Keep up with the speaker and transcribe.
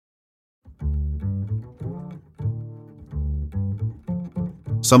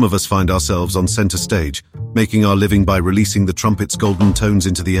Some of us find ourselves on center stage, making our living by releasing the trumpet's golden tones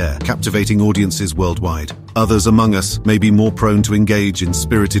into the air, captivating audiences worldwide. Others among us may be more prone to engage in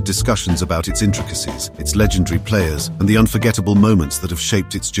spirited discussions about its intricacies, its legendary players, and the unforgettable moments that have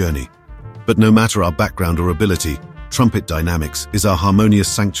shaped its journey. But no matter our background or ability, Trumpet Dynamics is our harmonious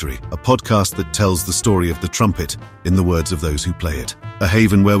sanctuary, a podcast that tells the story of the trumpet in the words of those who play it. A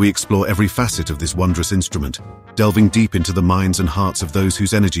haven where we explore every facet of this wondrous instrument, delving deep into the minds and hearts of those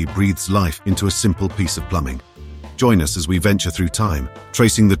whose energy breathes life into a simple piece of plumbing. Join us as we venture through time,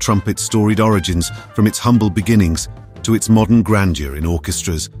 tracing the trumpet's storied origins from its humble beginnings to its modern grandeur in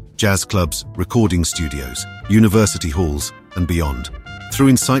orchestras, jazz clubs, recording studios, university halls, and beyond.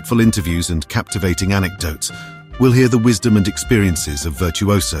 Through insightful interviews and captivating anecdotes, we'll hear the wisdom and experiences of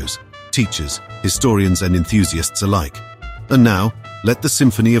virtuosos, teachers, historians, and enthusiasts alike. And now, let the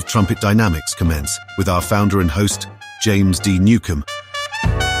symphony of trumpet dynamics commence with our founder and host, James D. Newcomb.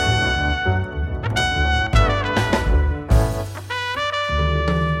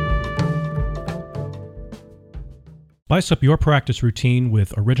 Spice up your practice routine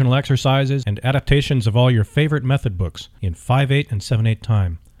with original exercises and adaptations of all your favorite method books in 5/8 and 7/8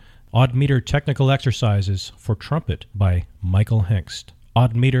 time. Odd Meter Technical Exercises for Trumpet by Michael Hengst.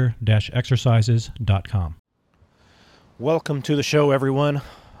 oddmeter-exercises.com. Welcome to the show, everyone.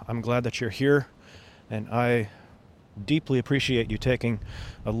 I'm glad that you're here, and I deeply appreciate you taking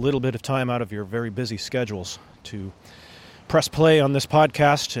a little bit of time out of your very busy schedules to press play on this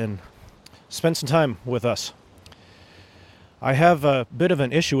podcast and spend some time with us. I have a bit of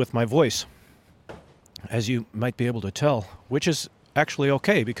an issue with my voice, as you might be able to tell, which is actually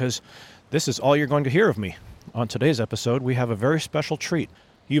okay because this is all you're going to hear of me. On today's episode, we have a very special treat.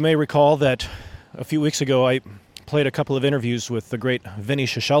 You may recall that a few weeks ago I played a couple of interviews with the great Vinnie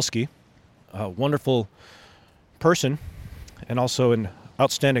Ciesielski, a wonderful person and also an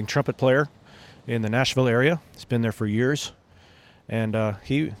outstanding trumpet player in the Nashville area. He's been there for years, and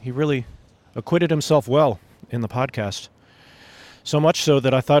he really acquitted himself well in the podcast. So much so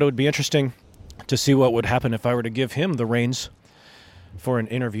that I thought it would be interesting to see what would happen if I were to give him the reins for an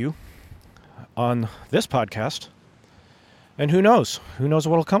interview on this podcast. And who knows what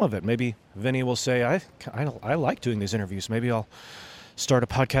will come of it. Maybe Vinnie will say, I like doing these interviews. Maybe I'll start a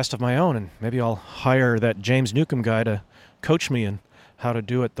podcast of my own, and maybe I'll hire that James Newcomb guy to coach me in how to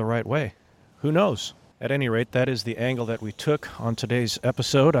do it the right way. Who knows? At any rate, that is the angle that we took on today's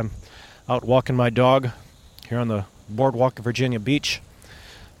episode. I'm out walking my dog here on the boardwalk of Virginia Beach.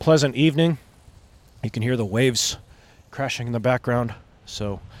 Pleasant evening. You can hear the waves crashing in the background.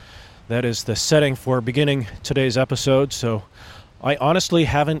 So that is the setting for beginning today's episode. So I honestly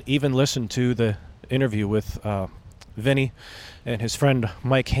haven't even listened to the interview with Vinnie and his friend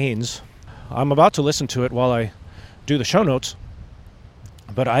Mike Haynes. I'm about to listen to it while I do the show notes,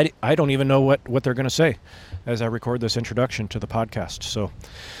 but I don't even know what they're going to say as I record this introduction to the podcast. So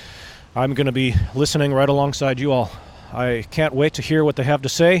I'm going to be listening right alongside you all. I can't wait to hear what they have to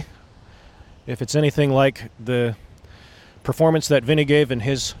say. If it's anything like the performance that Vinnie gave in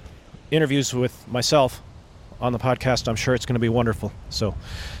his interviews with myself on the podcast, I'm sure it's going to be wonderful. So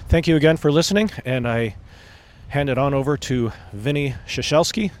thank you again for listening, and I hand it on over to Vinnie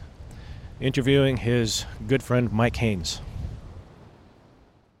Ciesielski interviewing his good friend Mike Haynes.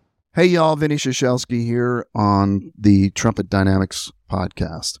 Hey y'all, Vinnie Ciesielski here on the Trumpet Dynamics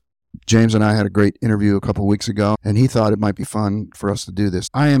podcast. James and I had a great interview a couple weeks ago, and he thought it might be fun for us to do this.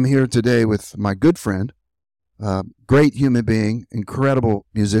 I am here today with my good friend, great human being, incredible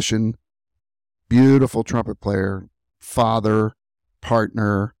musician, beautiful trumpet player, father,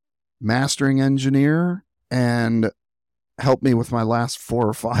 partner, mastering engineer, and helped me with my last 4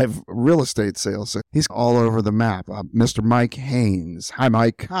 or 5 real estate sales. He's all over the map. Mr. Mike Haynes. Hi,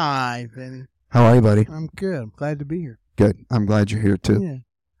 Mike. Hi, Vinnie. How are you, buddy? I'm good. I'm glad to be here. Good. I'm glad you're here, too. Yeah.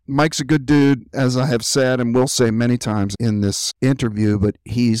 Mike's a good dude, as I have said and will say many times in this interview, but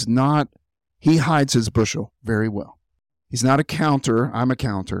he hides his bushel very well. He's not a counter. I'm a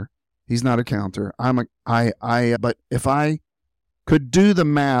counter. He's not a counter. But if I could do the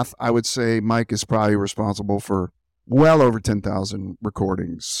math, I would say Mike is probably responsible for well over 10,000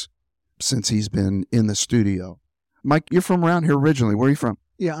 recordings since he's been in the studio. Mike, you're from around here originally. Where are you from?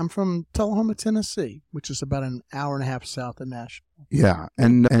 Yeah, I'm from Tullahoma, Tennessee, which is about an hour and a half south of Nashville. Yeah,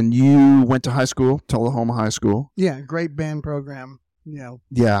 and you went to high school, Tullahoma High School. Yeah, great band program.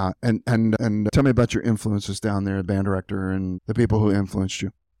 Yeah, and tell me about your influences down there, band director, and the people who influenced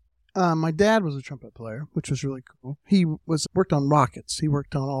you. My dad was a trumpet player, which was really cool. He worked on rockets. He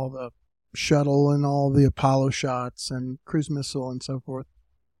worked on all the shuttle and all the Apollo shots and cruise missile and so forth.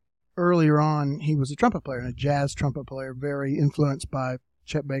 Earlier on, he was a trumpet player, and a jazz trumpet player, very influenced by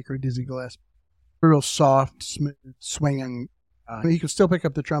Chet Baker, Dizzy Gillespie. Real soft, smooth, swinging. You could still pick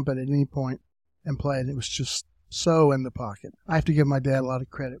up the trumpet at any point and play it. It was just so in the pocket. I have to give my dad a lot of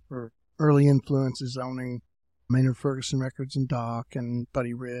credit for early influences, owning Maynard Ferguson records and Doc and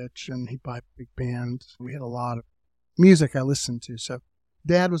Buddy Rich, and he'd buy big bands. We had a lot of music I listened to. So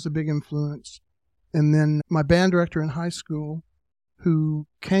Dad was a big influence. And then my band director in high school, who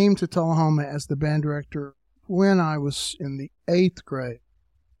came to Tullahoma as the band director when I was in the 8th grade,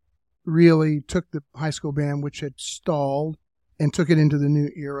 really took the high school band, which had stalled, and took it into the new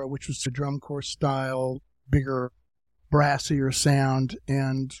era, which was the drum corps style, bigger, brassier sound,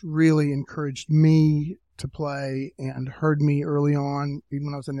 and really encouraged me to play and heard me early on. Even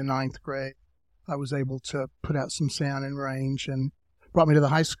when I was in the 9th grade, I was able to put out some sound and range, and brought me to the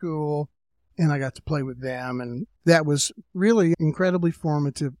high school, and I got to play with them. And that was really incredibly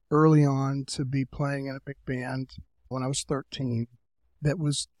formative early on to be playing in a big band when I was 13 that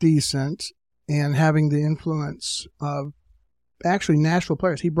was decent, and having the influence of actually Nashville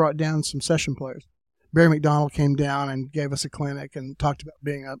players. He brought down some session players. Barry McDonald came down and gave us a clinic and talked about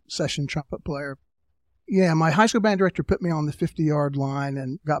being a session trumpet player. Yeah, my high school band director put me on the 50-yard line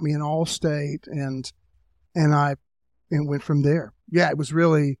and got me an all-state, and I went from there. Yeah, it was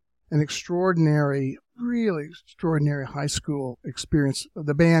really an really extraordinary high school experience.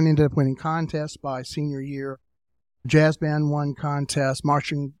 The band ended up winning contests by senior year. Jazz band won contests,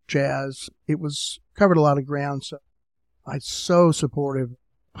 marching jazz. It was covered a lot of ground, so I'm so supportive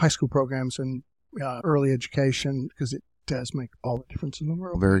of high school programs and early education, because it does make all the difference in the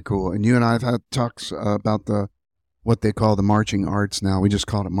world. Very cool. And you and I have had talks about what they call the marching arts now. We just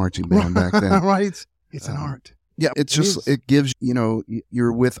called it marching band back then. Right. It's an art. Yeah, it gives,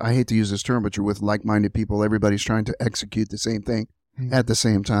 you're with, I hate to use this term, but you're with like-minded people. Everybody's trying to execute the same thing at the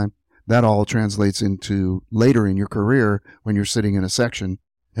same time. That all translates into later in your career when you're sitting in a section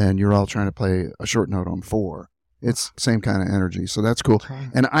and you're all trying to play a short note on 4. It's the same kind of energy. So that's cool.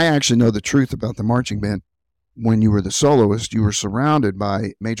 And I actually know the truth about the marching band. When you were the soloist, you were surrounded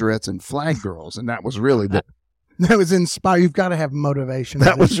by majorettes and flag girls, and that was really that was inspiring. You've got to have motivation.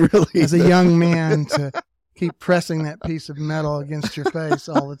 That was really as a young man to keep pressing that piece of metal against your face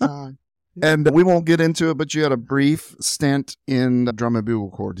all the time. And we won't get into it, but you had a brief stint in the Drum and Bugle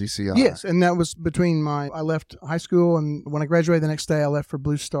Corps, DCI. Yes, and that was between I left high school, and when I graduated the next day, I left for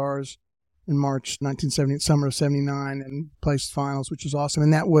Blue Stars in March 1970, summer of 79, and placed finals, which was awesome.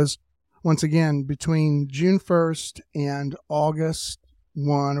 And that was, once again, between June 1st and August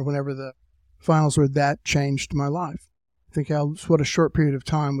 1, or whenever the finals were, that changed my life. I think what a short period of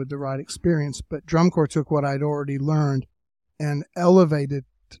time with the right experience. But drum corps took what I'd already learned and elevated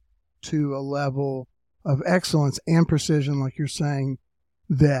to a level of excellence and precision, like you're saying,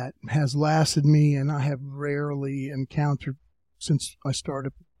 that has lasted me and I have rarely encountered since I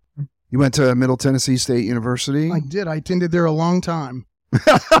started. You went to Middle Tennessee State University? I did. I attended there a long time.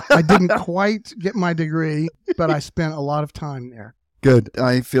 I didn't quite get my degree, but I spent a lot of time there. Good.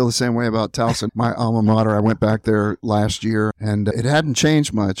 I feel the same way about Towson, my alma mater. I went back there last year, and it hadn't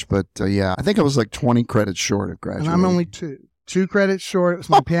changed much, but yeah, I think I was like 20 credits short of graduating. And I'm only 2 credits short. It was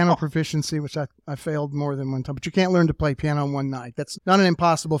my piano proficiency, which I failed more than one time. But you can't learn to play piano in one night. That's not an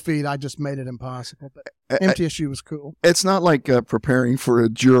impossible feat. I just made it impossible. But MTSU was cool. It's not like preparing for a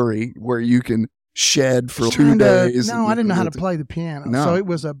jury where you can shed for 2 days. No, I didn't know how to play the piano. No. So it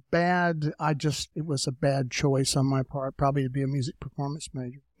was a bad choice on my part, probably to be a music performance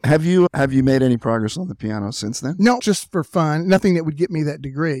major. Have you made any progress on the piano since then? No, just for fun. Nothing that would get me that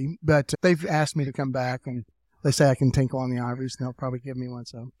degree. But they've asked me to come back, and they say I can tinkle on the ivories, and they'll probably give me one.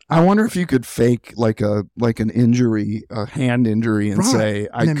 So I wonder if you could fake like an injury, a hand injury, and say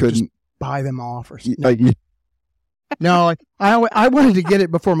I couldn't just buy them off or something. No, I wanted to get it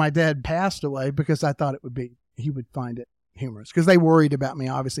before my dad passed away because I thought he would find it humorous, because they worried about me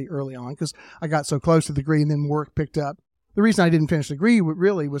obviously early on because I got so close to the degree and then work picked up. The reason I didn't finish the degree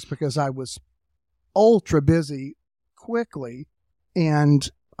really was because I was ultra busy quickly, and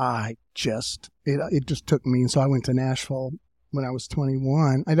it just took me. And so I went to Nashville when I was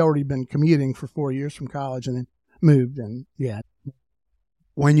 21. I'd already been commuting for 4 years from college and then moved, and yeah.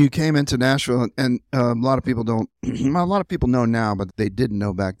 When you came into Nashville, and a lot of people know now, but they didn't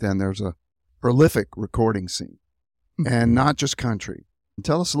know back then, there's a prolific recording scene, and not just country.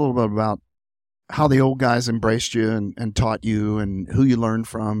 Tell us a little bit about how the old guys embraced you and taught you, and who you learned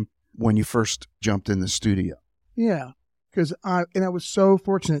from when you first jumped in the studio. Yeah, because I was so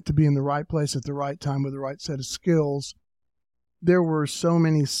fortunate to be in the right place at the right time with the right set of skills. There were so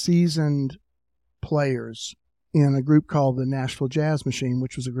many seasoned players in a group called the Nashville Jazz Machine,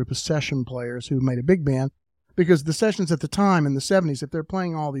 which was a group of session players who made a big band. Because the sessions at the time in the 70s, if they're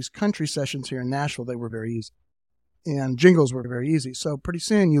playing all these country sessions here in Nashville, they were very easy. And jingles were very easy. So pretty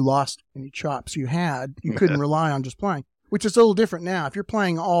soon you lost any chops you had. You couldn't rely on just playing, which is a little different now. If you're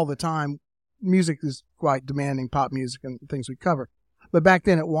playing all the time, music is quite demanding, pop music and things we cover. But back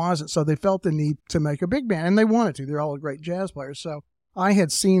then it wasn't. So they felt the need to make a big band, and they wanted to. They're all great jazz players. So I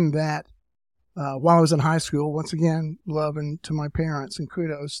had seen that while I was in high school. Once again, love and to my parents and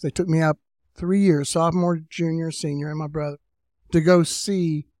kudos. They took me up 3 years, sophomore, junior, senior, and my brother, to go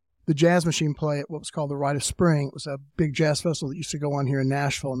see the Jazz Machine play at what was called the Rite of Spring. It was a big jazz festival that used to go on here in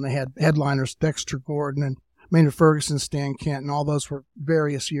Nashville, and they had headliners, Dexter Gordon and Maynard Ferguson, Stan Kent, and all those were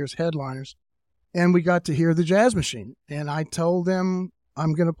various years headliners. And we got to hear the Jazz Machine, and I told them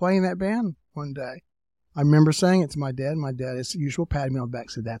I'm going to play in that band one day. I remember saying it to my dad. My dad, as usual, patted me on the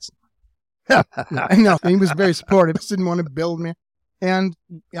back, said, "That's not." No, he was very supportive. He didn't want to build me. And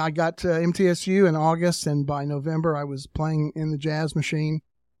I got to MTSU in August, and by November I was playing in the Jazz Machine.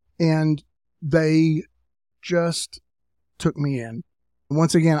 And they just took me in.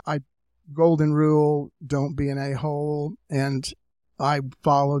 Once again, golden rule, don't be an a-hole. And I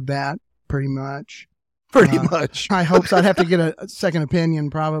followed that pretty much. Pretty much. I hope so. I'd have to get a second opinion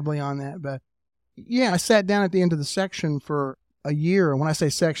probably on that. But yeah, I sat down at the end of the section for a year. And when I say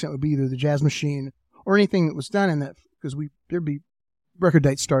section, it would be either the Jazz Machine or anything that was done in that, because there'd be record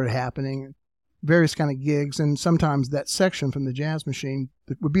dates started happening, various kind of gigs, and sometimes that section from the Jazz Machine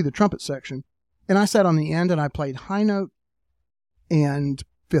would be the trumpet section. And I sat on the end and I played high note and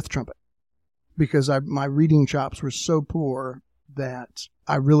fifth trumpet because my reading chops were so poor that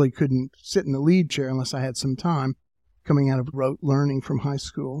I really couldn't sit in the lead chair unless I had some time coming out of rote learning from high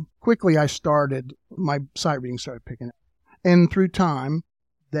school. Quickly, my sight reading started picking up. And through time,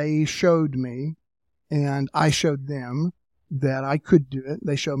 they showed me and I showed them that I could do it.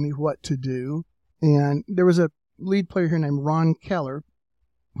 They showed me what to do. And there was a lead player here named Ron Keller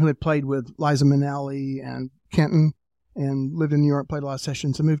who had played with Liza Minnelli and Kenton and lived in New York, played a lot of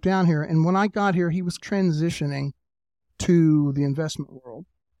sessions, and moved down here. And when I got here, he was transitioning to the investment world.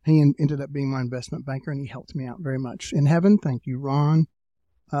 He ended up being my investment banker, and he helped me out very much. In heaven, thank you, Ron.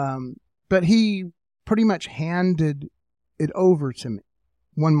 But he pretty much handed it over to me,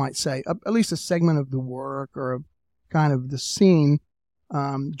 one might say, at least a segment of the work or a kind of the scene.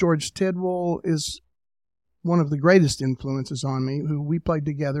 George Tidwell is one of the greatest influences on me, who we played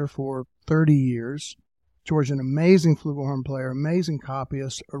together for 30 years. George, an amazing flugelhorn player, amazing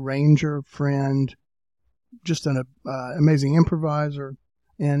copyist, arranger, friend, just an amazing improviser,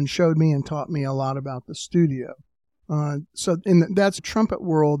 and showed me and taught me a lot about the studio. So in that's trumpet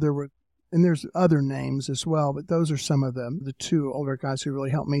world, there's other names as well, but those are some of the two older guys who really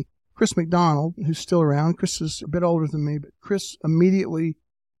helped me. Chris McDonald, who's still around. Chris is a bit older than me, but Chris immediately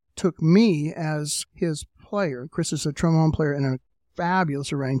took me as his player. Chris is a trombone player and a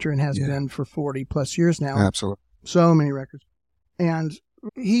fabulous arranger and has been for 40 plus years now. Absolutely. So many records. And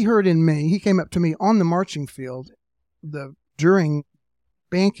he heard in me, he came up to me on the marching field during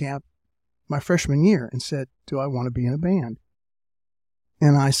band camp my freshman year and said, "Do I want to be in a band?"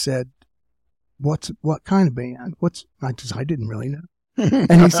 And I said, what kind of band? I didn't really know.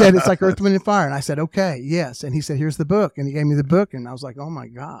 And he said, "It's like Earth, Wind, and Fire." And I said, "Okay, yes." And he said, "Here's the book." And he gave me the book, and I was like, oh my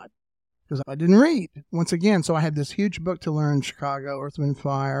God, because I didn't read once again. So I had this huge book to learn: Chicago, Earth, Wind, and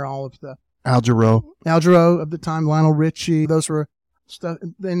Fire, all of the Algero of the time, Lionel Richie. Those were stuff.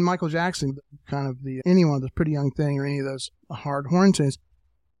 Then Michael Jackson, kind of anyone of the Pretty Young Thing or any of those hard horn tunes.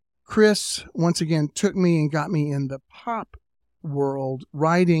 Chris once again took me and got me in the pop world,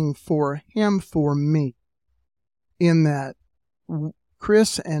 writing for him, for me, in that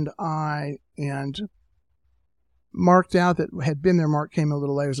Chris and I and Mark Dow that had been there. Mark came a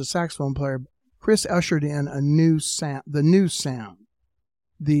little later as a saxophone player. Chris ushered in the new sound,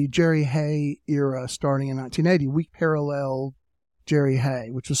 the Jerry Hay era starting in 1980. We paralleled Jerry Hay,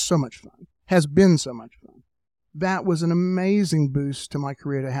 which was so much fun, has been so much fun. That was an amazing boost to my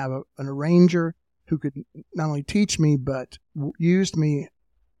career to have an arranger who could not only teach me, but used me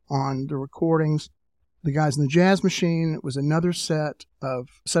on the recordings. The guys in the Jazz Machine, it was another set of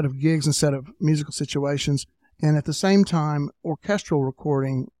gigs and set of musical situations. And at the same time, orchestral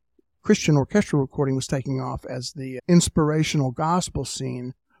recording, Christian orchestral recording was taking off as the inspirational gospel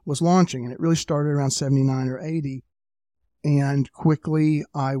scene was launching. And it really started around 79 or 80. And quickly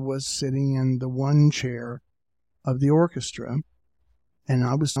I was sitting in the one chair of the orchestra. And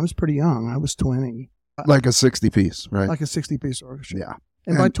I was pretty young. I was 20. Like a 60-piece, right? Like a 60-piece orchestra. Yeah.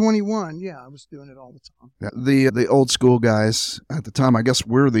 And by 21, I was doing it all the time. Yeah, the old school guys at the time, I guess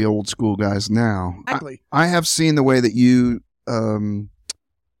we're the old school guys now. Exactly. I have seen the way that you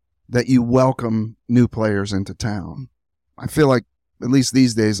that you welcome new players into town. I feel like, at least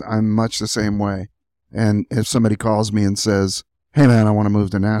these days, I'm much the same way. And if somebody calls me and says, hey, man, I want to move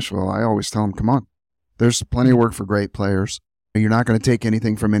to Nashville, I always tell them, come on. There's plenty of work for great players. You're not going to take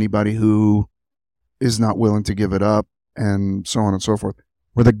anything from anybody who is not willing to give it up, and so on and so forth.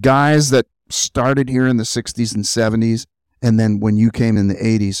 Were the guys that started here in the 60s and 70s, and then when you came in the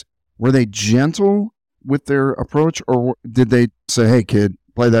 80s, were they gentle with their approach, or did they say, hey, kid,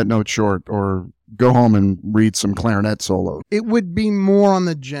 play that note short, or go home and read some clarinet solo? It would be more on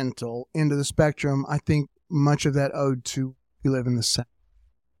the gentle end of the spectrum. I think much of that owed to we live in the South.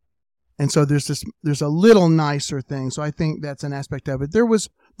 And so there's a little nicer thing. So I think that's an aspect of it. There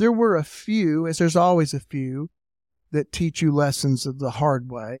were a few, as there's always a few, that teach you lessons of the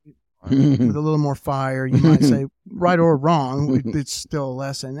hard way with a little more fire. You might say, right or wrong, it's still a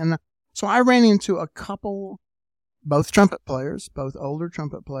lesson. And so I ran into a couple, both trumpet players, both older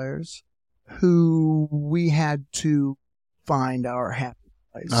trumpet players, who we had to find our happy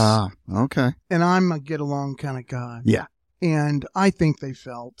place. Ah, okay. And I'm a get along kind of guy. Yeah. And I think they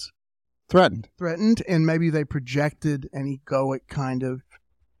felt Threatened, and maybe they projected an egoic kind of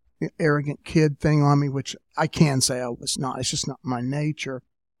arrogant kid thing on me, which I can say I was not. It's just not my nature.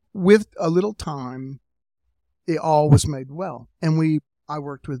 With a little time, it all was made well. And I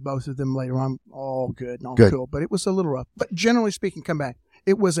worked with both of them later on, all good and all cool, but it was a little rough. But generally speaking, come back,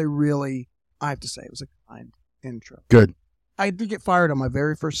 it was a really, I have to say, it was a kind intro. Good. I did get fired on my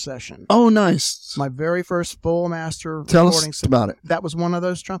very first session. Oh, nice. My very first full master Tell recording us about it. That was one of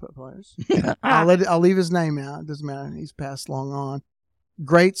those trumpet players. I'll leave his name out. It doesn't matter. He's passed long on.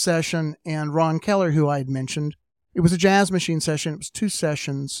 Great session. And Ron Keller, who I had mentioned, it was a jazz machine session. It was 2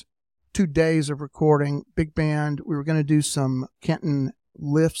 sessions, 2 days of recording, big band. We were going to do some Kenton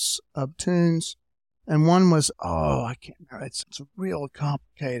lifts of tunes. And one was, I can't remember. It's a real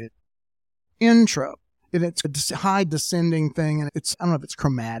complicated intro. And it's a high descending thing, and I don't know if it's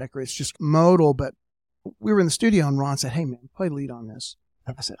chromatic or it's just modal, but we were in the studio and Ron said, hey man, play lead on this.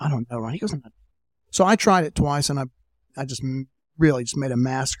 And I said, I don't know, Ron. He goes, no. So I tried it twice and I just really just made a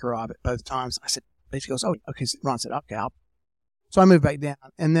massacre of it both times. I said, he goes, oh, okay. Ron said, okay, so I moved back down.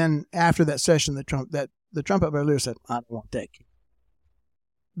 And then after that session, the trumpet player said, I don't want that kid.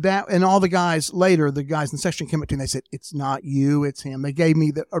 That, and all the guys later, the guys in the section came up to me and they said, it's not you, it's him. They gave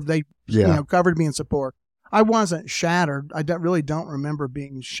me covered me in support. I wasn't shattered. I really don't remember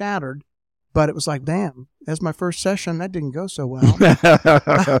being shattered, but it was like, damn, that's my first session. That didn't go so well.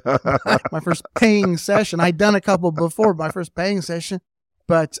 My first paying session. I'd done a couple before, my first paying session,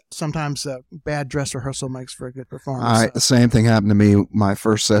 but sometimes a bad dress rehearsal makes for a good performance. The same thing happened to me. My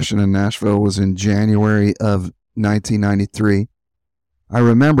first session in Nashville was in January of 1993. I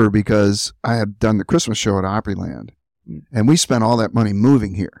remember because I had done the Christmas show at Opryland, and we spent all that money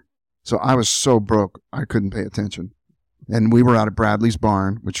moving here. So I was so broke, I couldn't pay attention. And we were out at Bradley's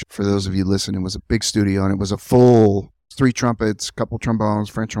Barn, which for those of you listening was a big studio, and it was a full 3 trumpets, couple trombones,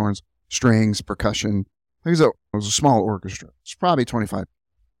 French horns, strings, percussion. It was a small orchestra. It's probably 25.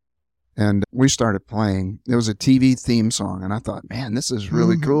 And we started playing. It was a TV theme song, and I thought, man, this is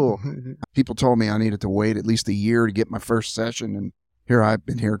really cool. People told me I needed to wait at least a year to get my first session, and here I've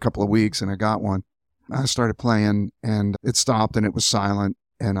been here a couple of weeks, and I got one. I started playing, and it stopped, and it was silent.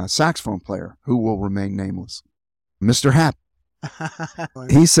 And a saxophone player who will remain nameless, Mr. Happ.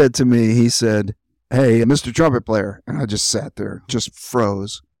 He said to me, hey, Mr. Trumpet Player. And I just sat there, just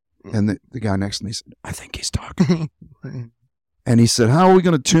froze. And the guy next to me said, I think he's talking. And he said, how are we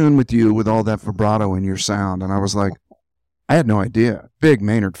going to tune with you with all that vibrato in your sound? And I was like, I had no idea. Big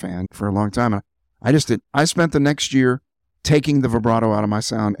Maynard fan for a long time. And I spent the next year taking the vibrato out of my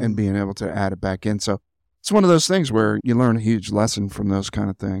sound and being able to add it back in. So it's one of those things where you learn a huge lesson from those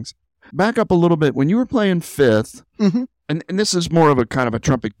kind of things. Back up a little bit. When you were playing fifth, and this is more of a kind of a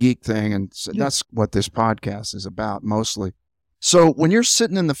trumpet geek thing, and so that's what this podcast is about mostly. So when you're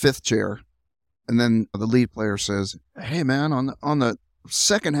sitting in the 5th chair, and then the lead player says, hey, man, on the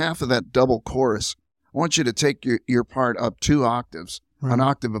second half of that double chorus, I want you to take your part up 2 octaves, an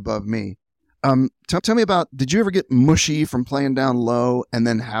octave above me. Tell me about, did you ever get mushy from playing down low and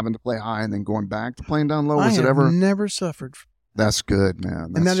then having to play high and then going back to playing down low? I have never suffered. That's good,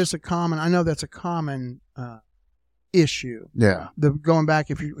 man. And that is I know that's a common issue. Yeah. Going back,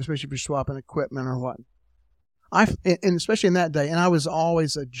 especially if you're swapping equipment or what. And especially in that day, and I was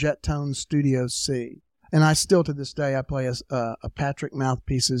always a Jet Tone Studio C. And I still, to this day, I play a Patrick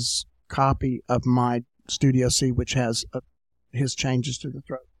Mouthpieces copy of my Studio C, which has his changes to the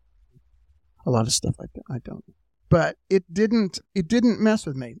throat. A lot of stuff like that I don't. But it didn't mess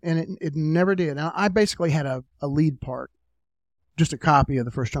with me, and it never did. And I basically had a lead part just a copy of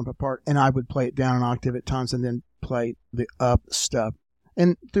the first trumpet part, and I would play it down an octave at times and then play the up stuff.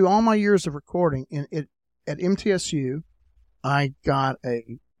 And through all my years of recording, at MTSU, I got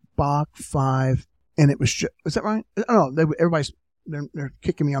a Bach 5, and it was just, is that right? I don't know. They're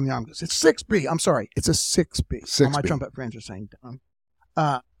kicking me on the arm because it's 6B. I'm sorry. It's a 6B. 6B. All my trumpet friends are saying dumb.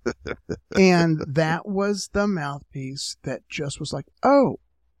 And that was the mouthpiece that just was like, oh,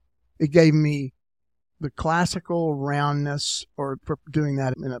 it gave me the classical roundness, or for doing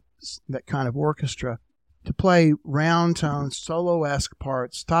that in that kind of orchestra, to play round tones, solo-esque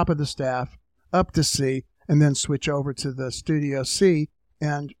parts, top of the staff, up to C, and then switch over to the studio C.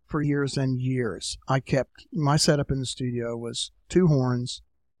 And for years and years, my setup in the studio was 2 horns.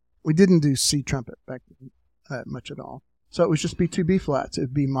 We didn't do C trumpet back then much at all. So it would just be 2 B flats.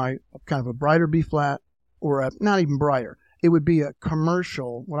 It'd be my kind of a brighter B flat, or not even brighter. It would be a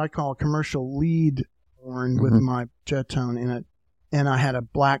commercial, what I call a commercial lead horn with my jet tone in it. And I had a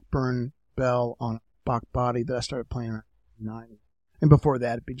Blackburn bell on a Bach body that I started playing around 90. And before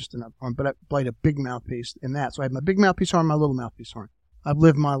that, it'd be just another horn. But I played a big mouthpiece in that. So I had my big mouthpiece horn, my little mouthpiece horn. I've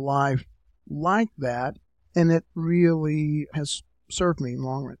lived my life like that, and it really has served me in the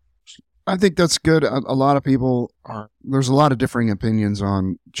long run. I think that's good. A lot of people there's a lot of differing opinions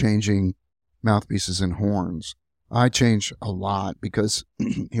on changing mouthpieces and horns. I change a lot because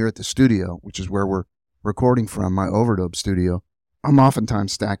here at the studio, which is where we're recording from, my overdub studio, I'm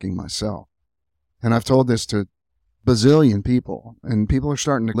oftentimes stacking myself. And I've told this to bazillion people, and people are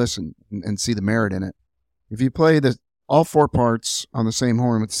starting to listen and see the merit in it. If you play all 4 parts on the same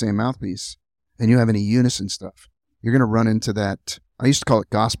horn with the same mouthpiece, and you have any unison stuff, you're going to run into that. I used to call it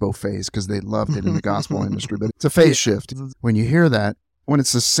gospel phase because they loved it in the gospel industry, but it's a phase shift. When you hear that, when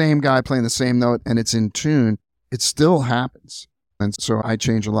it's the same guy playing the same note and it's in tune, it still happens. And so I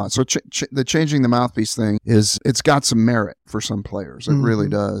change a lot. So the changing the mouthpiece thing it's got some merit for some players. It really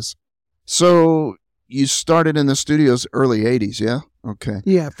does. So you started in the studios early 80s, yeah? Okay.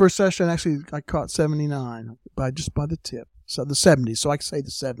 Yeah, first session, actually, I caught 79 by the tip. So the 70s, so I can say the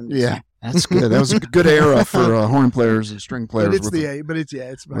 70s. Yeah, that's good. That was a good era for horn players and string players. It's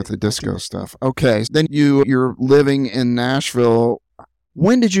with the disco stuff. Okay, then you're living in Nashville.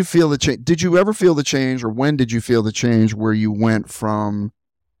 When did you feel the change? Did you ever feel the change, or when did you feel the change where you went from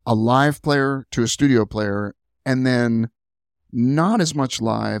a live player to a studio player, and then not as much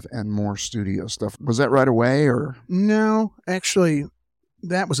live and more studio stuff? Was that right away, or? No, actually,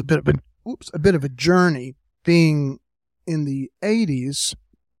 that was a bit of a journey. Being in the 80s,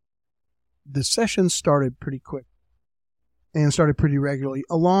 the sessions started pretty quick and started pretty regularly,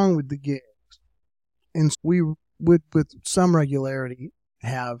 along with the gigs. And we would, with some regularity,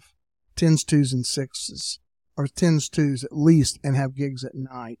 have 10s, 2s, and 6s, or 10s, 2s at least, and have gigs at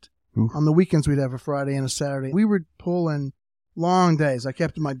night. Ooh. On the weekends, we'd have a Friday and a Saturday. We were pulling long days. I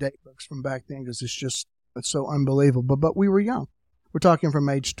kept my date books from back then because it's so unbelievable. But we were young. We're talking from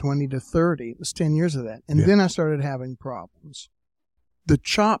age 20 to 30. It was 10 years of that. And then I started having problems. The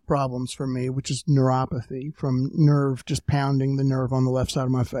chop problems for me, which is neuropathy from nerve, just pounding the nerve on the left side of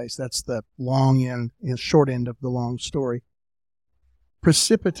my face. That's the long end, short end of the long story.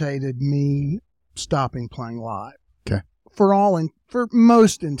 Precipitated me stopping playing live. Okay. For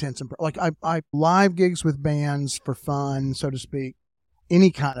most intents and like I live gigs with bands for fun, so to speak.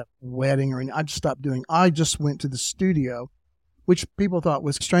 Any kind of wedding or anything, I just stopped doing. I just went to the studio, which people thought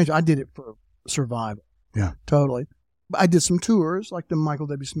was strange. I did it for survival. Yeah. Totally. But I did some tours, like the Michael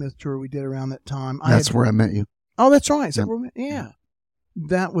W. Smith tour we did around that time. That's where I met you. Oh, that's right. Is that where we met? Yeah.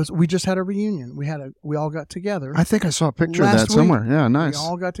 We just had a reunion. We all got together. I think I saw a picture of that somewhere. Yeah, nice. We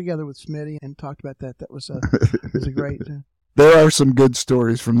all got together with Smitty and talked about that. That was a great. There are some good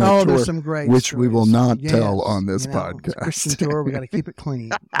stories from that tour. There's some great which stories. we will not tell on this podcast. It's a Christian tour. We got to keep it clean.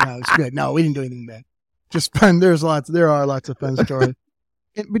 No, it's good. No, we didn't do anything bad. Just fun. There are lots of fun stories.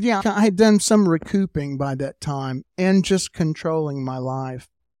 But yeah, I had done some recouping by that time and just controlling my life.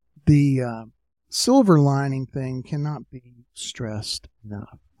 The silver lining thing cannot be stressed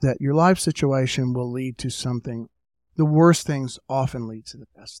enough. That your life situation will lead to something. The worst things often lead to the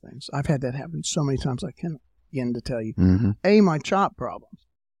best things. I've had that happen so many times I can't begin to tell you. Mm-hmm. My chop problems.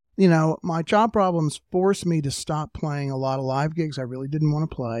 My chop problems forced me to stop playing a lot of live gigs I really didn't want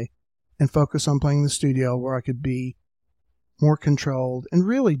to play and focus on playing the studio where I could be more controlled and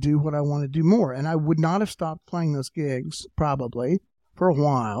really do what I want to do more. And I would not have stopped playing those gigs probably for a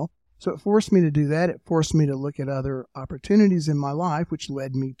while. So it forced me to do that. It forced me to look at other opportunities in my life, which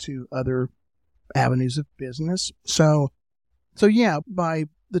led me to other avenues of business. So yeah, by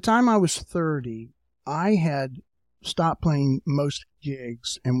the time I was 30, I had stopped playing most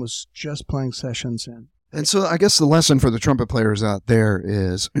gigs and was just playing sessions And so I guess the lesson for the trumpet players out there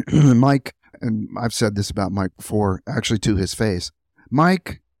is Mike, and I've said this about Mike before, actually to his face.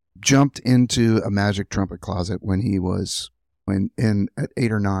 Mike jumped into a magic trumpet closet when he was at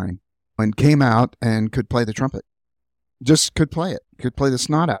 8 or 9, when came out and could play the trumpet. Just could play it, could play the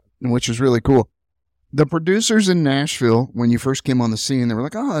snot out, which was really cool. The producers in Nashville, when you first came on the scene, they were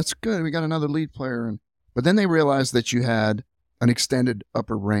like, oh, that's good. We got another lead player. But then they realized that you had an extended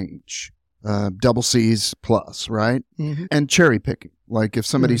upper range, double C's plus, right? Mm-hmm. And cherry picking. Like if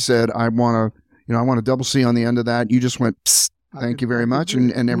somebody said, I want a double C on the end of that, you just went, psst, thank you very much.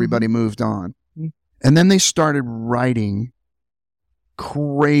 And everybody moved on. Mm-hmm. And then they started writing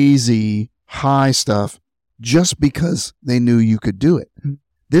crazy high stuff just because they knew you could do it. Mm-hmm.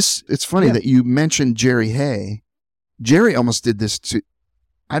 It's funny that you mentioned Jerry Hay. Jerry almost did this to,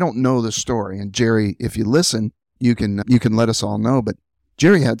 I don't know the story. And Jerry, if you listen, you can let us all know, but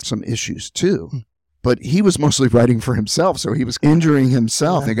Jerry had some issues too, but he was mostly writing for himself. So he was injuring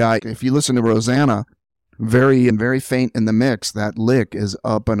himself. The guy, if you listen to Rosanna, very, very faint in the mix, that lick is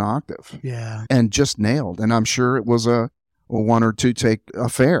up an octave. Yeah. And just nailed. And I'm sure it was a 1 or 2 take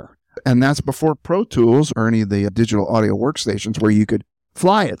affair. And that's before Pro Tools or any of the digital audio workstations where you could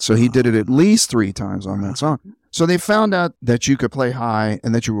fly it. So he did it at least 3 times on that song. So they found out that you could play high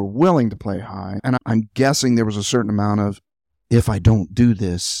and that you were willing to play high. And I'm guessing there was a certain amount of, if I don't do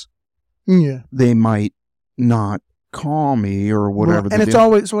this, they might not call me or whatever. And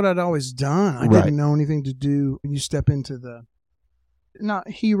it's what I'd always done. I didn't know anything to do. When you step into the, not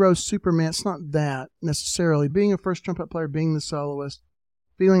hero, Superman, it's not that necessarily. Being a first trumpet player, being the soloist,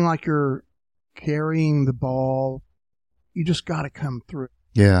 feeling like you're carrying the ball, you just got to come through.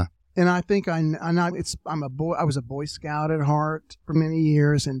 Yeah. And I think I was a Boy Scout at heart for many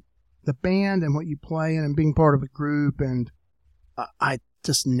years, and the band and what you play in and being part of a group, and I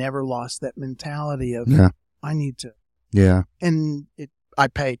just never lost that mentality of I need to. Yeah. And I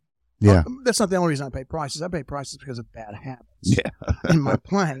paid. Yeah. That's not the only reason I paid prices. I paid prices because of bad habits in my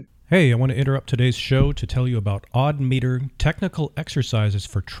playing. Hey, I want to interrupt today's show to tell you about Odd Meter Technical Exercises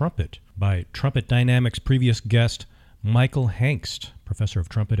for Trumpet by Trumpet Dynamics previous guest Michael Hengst, professor of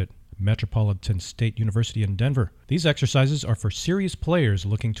trumpet at Metropolitan State University in Denver. These exercises are for serious players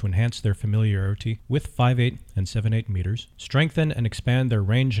looking to enhance their familiarity with 5/8 and 7/8 meters, strengthen and expand their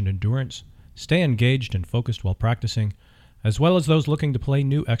range and endurance, stay engaged and focused while practicing, as well as those looking to play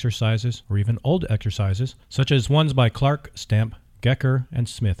new exercises or even old exercises, such as ones by Clark, Stamp, Gecker, and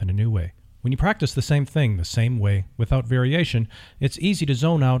Smith in a new way. When you practice the same thing the same way without variation, it's easy to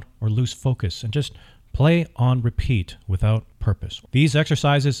zone out or lose focus and just play on repeat without purpose. These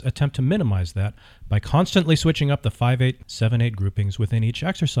exercises attempt to minimize that by constantly switching up the 5/8, 7/8 groupings within each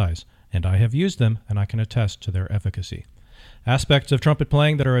exercise, and I have used them and I can attest to their efficacy. Aspects of trumpet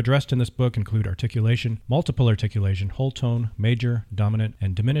playing that are addressed in this book include articulation, multiple articulation, whole tone, major, dominant,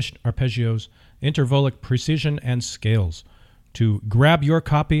 and diminished arpeggios, intervolic precision, and scales. To grab your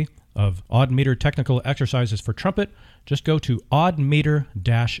copy of Odd Meter Technical Exercises for Trumpet, just go to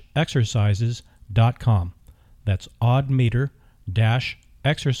oddmeter-exercises.com. That's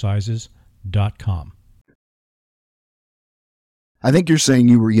oddmeter-exercises.com. I think you're saying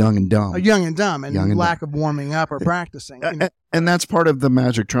you were young and dumb. Young and dumb, and lack of warming up or practicing. And that's part of the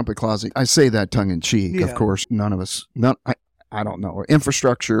magic trumpet closet. I say that tongue-in-cheek, of course. None of us, I don't know.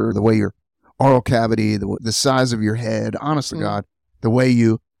 Infrastructure, the way your oral cavity, the size of your head, honest to God, the way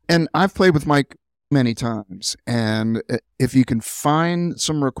you... And I've played with Mike many times, and if you can find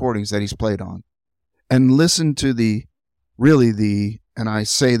some recordings that he's played on, and listen to and I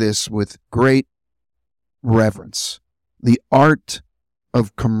say this with great reverence, the art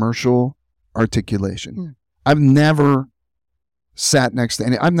of commercial articulation. I've never sat next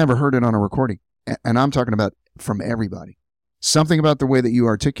to I've never heard it on a recording. And I'm talking about from everybody. Something about the way that you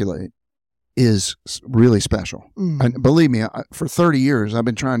articulate is really special. And believe me, for 30 years, I've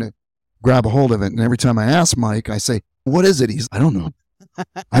been trying to grab a hold of it. And every time I ask Mike, I say, what is it? He's, I don't know.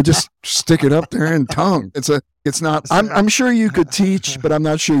 I just stick it up there in tongue. It's not, I'm sure you could teach, but I'm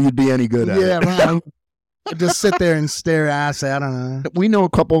not sure you'd be any good at it. Yeah, just sit there and stare at. I say, I don't know. We know a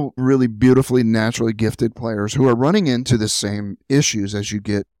couple really beautifully, naturally gifted players who are running into the same issues as you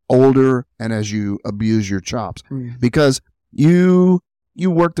get older and as you abuse your chops. Because you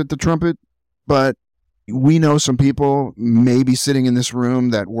worked at the trumpet, but we know some people maybe sitting in this room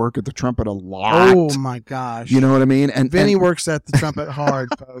that work at the trumpet a lot. Oh my gosh. You know what I mean? And Vinnie works at the trumpet hard,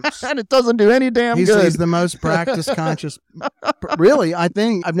 folks. And it doesn't do any damn good. He's the most practice conscious. Really, I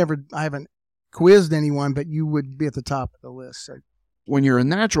think I haven't quizzed anyone, but you would be at the top of the list. So when you're a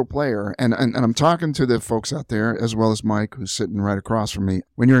natural player, and I'm talking to the folks out there as well as Mike, who's sitting right across from me.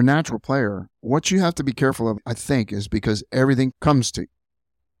 When you're a natural player, what you have to be careful of, I think, is because everything comes to you.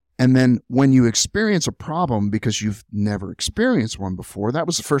 And then when you experience a problem because you've never experienced one before, that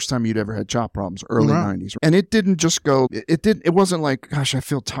was the first time you'd ever had chop problems, early 90s. And it didn't just go, it wasn't like, gosh, I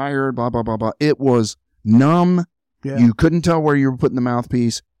feel tired, blah, blah, blah, blah. It was numb. Yeah. You couldn't tell where you were putting the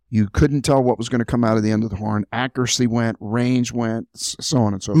mouthpiece. You couldn't tell what was going to come out of the end of the horn. Accuracy went, range went, so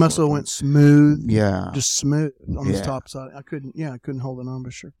on and so forth. Muscle went smooth. Yeah. Just smooth on the top side. I couldn't hold an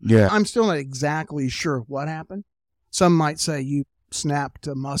embouchure. Yeah. I'm still not exactly sure what happened. Some might say you snapped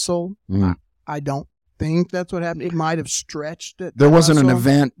a muscle. I don't think that's what happened. It might have stretched it. There wasn't an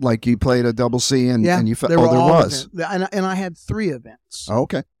event like you played a double C and you felt, there was. And I had 3 events. Oh,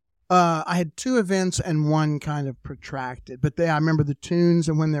 okay. I had 2 events and one kind of protracted, but I remember the tunes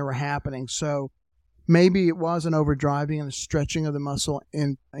and when they were happening. So maybe it was an overdriving and a stretching of the muscle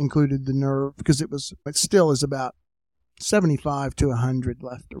and included the nerve because it still is about 75 to 100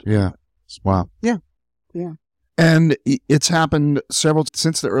 left. Yeah. Wow. Yeah. Yeah. And it's happened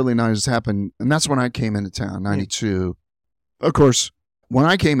since the early 90s. It's happened, and that's when I came into town, 92. Yeah. Of course, when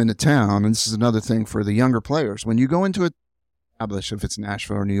I came into town, and this is another thing for the younger players, when you go into if it's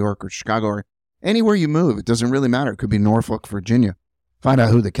Nashville or New York or Chicago or anywhere you move, it doesn't really matter. It could be Norfolk, Virginia. Find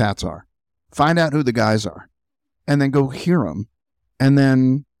out who the cats are. Find out who the guys are. And then go hear them. And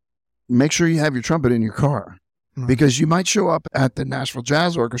then make sure you have your trumpet in your car. Mm-hmm. Because you might show up at the Nashville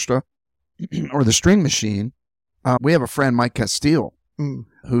Jazz Orchestra or the String Machine. We have a friend, Mike Castile,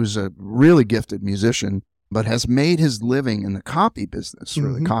 who's a really gifted musician, but has made his living in the copy business,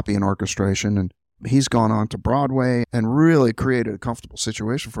 really, copy and orchestration. And he's gone on to Broadway and really created a comfortable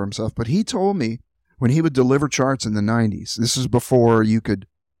situation for himself. But he told me when he would deliver charts in the 90s, this is before you could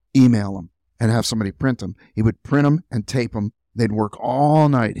email them and have somebody print them. He would print them and tape them. They'd work all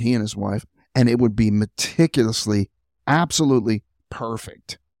night, he and his wife, and it would be meticulously, absolutely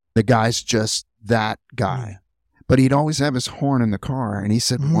perfect. The guy's just that guy. But he'd always have his horn in the car. And he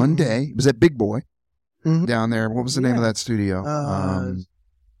said one day, it was at Big Boy down there. What was the name of that studio?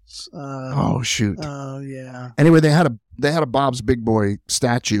 Oh shoot! Oh yeah. Anyway, they had a Bob's Big Boy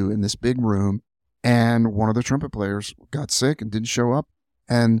statue in this big room, and one of the trumpet players got sick and didn't show up.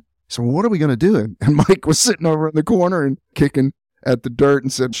 And so, what are we going to do? And Mike was sitting over in the corner and kicking at the dirt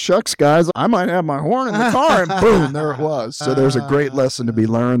and said, "Shucks, guys, I might have my horn in the car." And boom, there it was. So there's a great lesson to be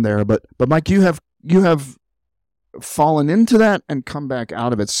learned there. But Mike, you have fallen into that and come back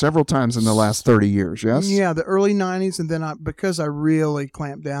out of it several times in the last 30 years, yes? Yeah, the early 90s, and then because I really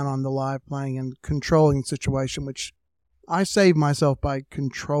clamped down on the live playing and controlling the situation, which I saved myself by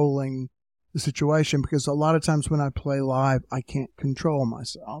controlling the situation, because a lot of times when I play live, I can't control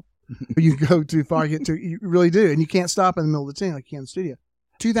myself. You go too far, you really do, and you can't stop in the middle of the tune like you can in the studio.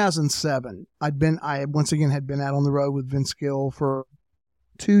 2007, I once again had been out on the road with Vince Gill for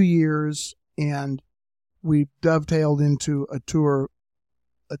 2 years, and we dovetailed into a tour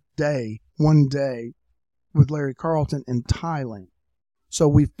one day with Larry Carlton in Thailand. So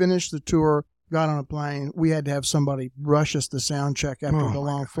we finished the tour, got on a plane. We had to have somebody rush us the sound check after the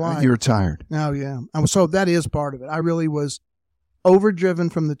long flight. You were tired. Oh, yeah. So that is part of it. I really was overdriven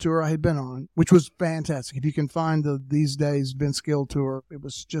from the tour I had been on, which was fantastic. If you can find these days Vince Gill tour, it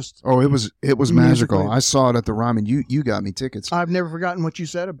was just... Oh, it was magical. I saw it at the Ryman. You got me tickets. I've never forgotten what you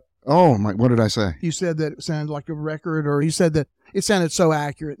said about it. Oh, my, what did I say? You said that it sounded like a record, or you said that it sounded so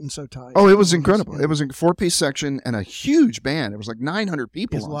accurate and so tight. Oh, it was incredible. It was a 4-piece section and a huge band. It was like 900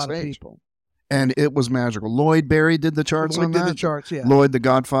 people on stage. It's a lot of people. And it was magical. Lloyd Berry did the charts on that? Lloyd did the charts, yeah. Lloyd, the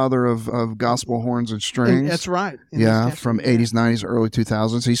godfather of gospel horns and strings. And that's right. And from 80s, 90s, early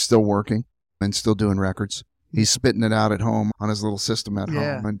 2000s. He's still working and still doing records. He's spitting it out at home on his little system at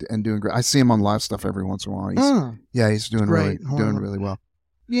home and doing great. I see him on live stuff every once in a while. He's doing really well.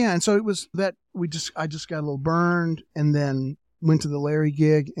 Yeah, and so it was that I just got a little burned, and then went to the Larry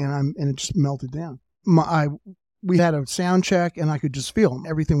gig, and it just melted down. We had a sound check, and I could just feel them.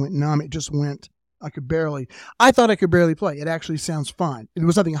 Everything went numb. It just went. I thought I could barely play. It actually sounds fine. There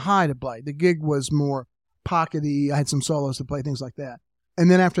was nothing high to play. The gig was more pockety. I had some solos to play, things like that. And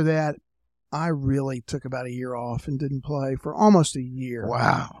then after that, I really took about a year off and didn't play for almost a year.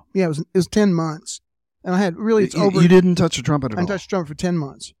 Wow. Yeah, it was 10 months. And I had really, you didn't touch a trumpet at all? I didn't touch a trumpet for 10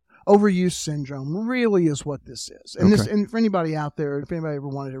 months. Overuse syndrome really is what this is. And and for anybody out there, if anybody ever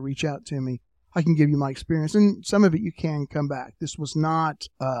wanted to reach out to me, I can give you my experience. And some of it you can come back. This was not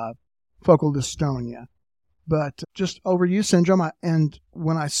focal dystonia, but just overuse syndrome. And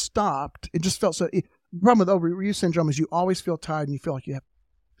when I stopped, it just felt the problem with overuse syndrome is you always feel tired and you feel like you have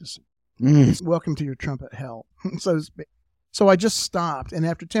to welcome to your trumpet hell, so to speak. So I just stopped. And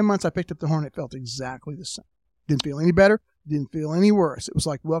after 10 months, I picked up the horn. It felt exactly the same. Didn't feel any better. Didn't feel any worse. It was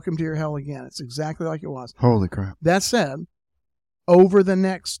like, welcome to your hell again. It's exactly like it was. Holy crap. That said, over the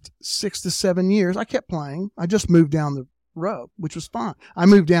next 6 to 7 years, I kept playing. I just moved down the road, which was fine. I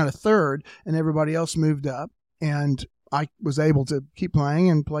moved down to third, and everybody else moved up. And I was able to keep playing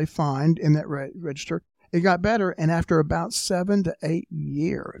and play fine in that register. It got better. And after about 7 to 8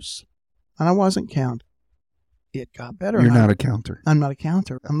 years, and I wasn't counting, it got better. You're not a counter. I'm not a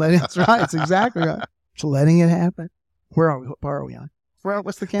counter. That's right. It's exactly right. Just letting it happen. Where are we? What bar are we on?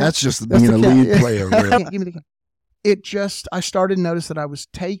 What's the count? That's just being a lead player. Really. Give me the count. I started to notice that I was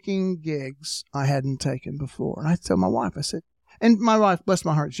taking gigs I hadn't taken before. And I told my wife, I said, and my wife, bless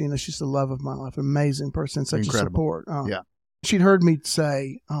my heart, Gina, she's the love of my life, amazing person, such Incredible. a support. Yeah. She'd heard me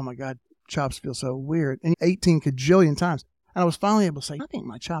say, oh my God, chops feel so weird, and 18 cajillion times. And I was finally able to say, I think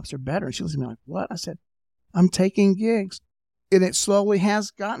my chops are better. And she looked at me like, what? I said, I'm taking gigs. And it slowly has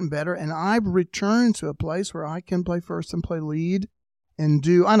gotten better. And I've returned to a place where I can play first and play lead and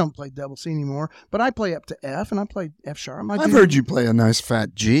I don't play double C anymore, but I play up to F and I play F sharp. I've heard you play a nice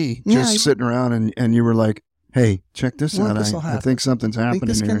fat G, just sitting around and you were like, hey, check this out. I think something's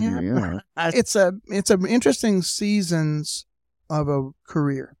happening here. Yeah. It's a interesting seasons of a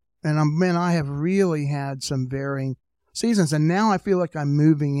career. And I have really had some varying seasons. And now I feel like I'm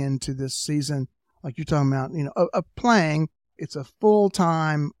moving into this season, like you're talking about, of playing. It's a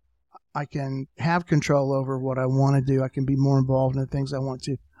full-time, I can have control over what I want to do. I can be more involved in the things I want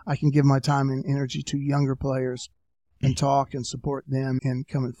to. I can give my time and energy to younger players and talk and support them and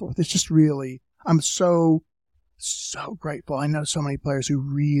coming forth. It's just really, I'm so grateful. I know so many players who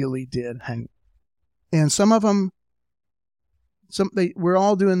really did hang. And some of them, we're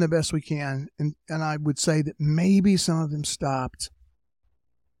all doing the best we can. And I would say that maybe some of them stopped.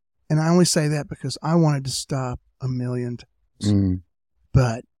 And I only say that because I wanted to stop a million times.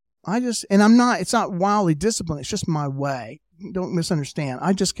 But it's not wildly disciplined. It's just my way. Don't misunderstand.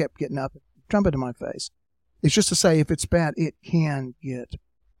 I just kept getting up, trumpet in my face. It's just to say if it's bad, it can get.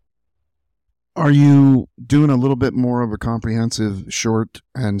 Are you doing a little bit more of a comprehensive, short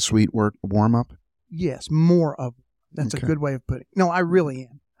and sweet work warm-up? Yes, more of it. That's a good way of putting it. No, I really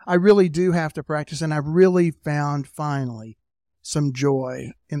am. I really do have to practice, and I've really found, finally, some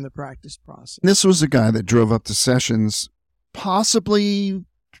joy in the practice process. This was a guy that drove up to sessions possibly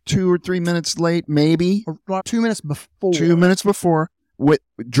 2 or 3 minutes late, maybe. Or 2 minutes before. 2 minutes before,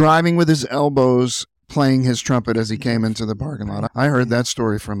 driving with his elbows, playing his trumpet as he came into the parking lot. I heard that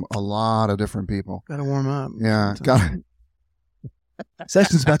story from a lot of different people. Got to warm up. Yeah.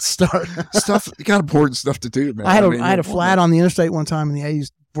 Session's about to start. You got important stuff to do, man. I had a flat on the interstate one time in the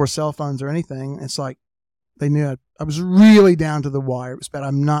 80s before cell phones or anything. It's like they knew I was really down to the wire. It was bad.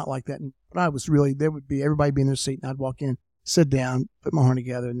 I'm not like that. But I was really, everybody be in their seat, and I'd walk in, sit down, put my horn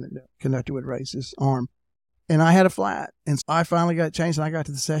together, and the conductor would raise his arm. And I had a flat. And so I finally got it changed, and I got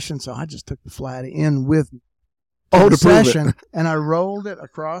to the session, so I just took the flat in with me. To session, prove it. And I rolled it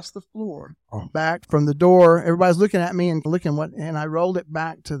across the floor, back from the door. Everybody's looking at me and and I rolled it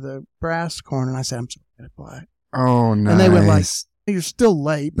back to the brass corner, and I said, I'm sorry, I got to play. Oh, nice. And they went like, you're still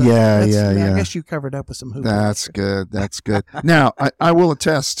late. But yeah. I guess you covered up with some hoops. That's good. That's good. Now, I will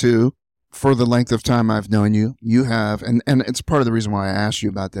attest to, for the length of time I've known you, you have, and it's part of the reason why I asked you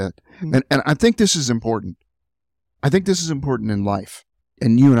about that. Mm-hmm. And I think this is important. I think this is important in life.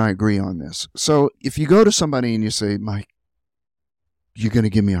 And you and I agree on this. So if you go to somebody and you say, Mike, you're going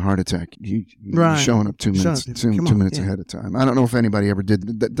to give me a heart attack. You're showing up 2 minutes, two minutes ahead of time. I don't know if anybody ever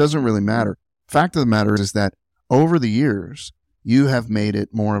did. That doesn't really matter. Fact of the matter is that over the years, you have made it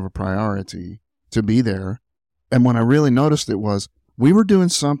more of a priority to be there. And when I really noticed it was, we were doing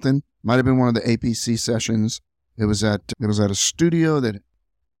something, might have been one of the APC sessions. It was at a studio that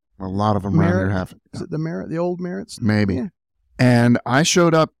a lot of them around here have. Is it the old Merritt's? Maybe. Yeah. And I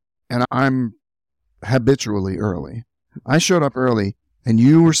showed up, and I'm habitually early. I showed up early, and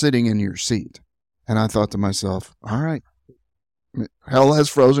you were sitting in your seat. And I thought to myself, all right, hell has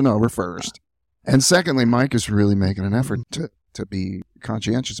frozen over first. And secondly, Mike is really making an effort to be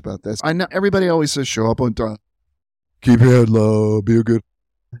conscientious about this. I know everybody always says show up on time, keep your head low, be a good.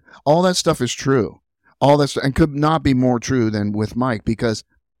 All that stuff is true. All that and could not be more true than with Mike, because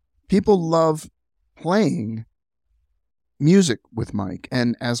people love playing music with Mike.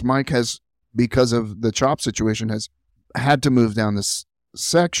 And as Mike has, because of the chop situation, has had to move down this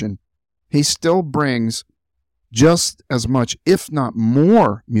section, he still brings just as much, if not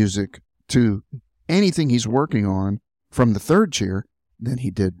more, music to anything he's working on from the third chair than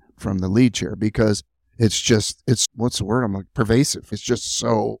he did from the lead chair, because it's what's the word? I'm like, pervasive. It's just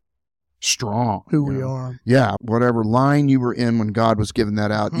so strong. Who we are. Yeah, whatever line you were in when God was giving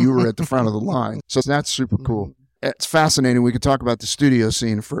that out, you were at the front of the line. So that's super cool. It's fascinating. We could talk about the studio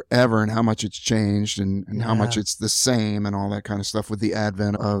scene forever and how much it's changed and how much it's the same and all that kind of stuff with the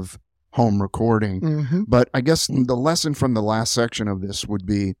advent of home recording. Mm-hmm. But I guess the lesson from the last section of this would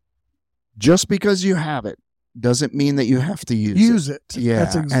be, just because you have it doesn't mean that you have to use it. Yeah.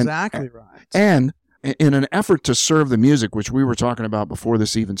 That's exactly right. And in an effort to serve the music, which we were talking about before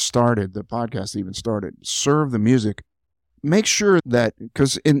this even started, the podcast even started, serve the music, make sure that,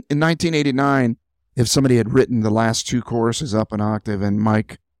 because in 1989, if somebody had written the last two choruses up an octave and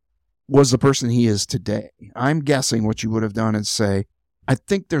Mike was the person he is today, I'm guessing what you would have done is say, I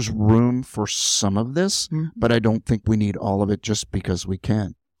think there's room for some of this, but I don't think we need all of it just because we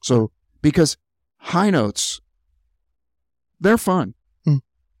can. So, because high notes, they're fun.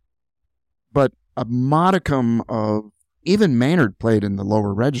 But a modicum of, even Maynard played in the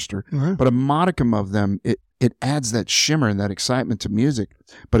lower register, but a modicum of them, it adds that shimmer and that excitement to music.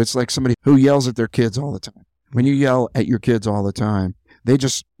 But it's like somebody who yells at their kids all the time. When you yell at your kids all the time, they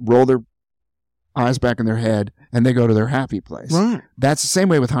just roll their eyes back in their head and they go to their happy place. Right. That's the same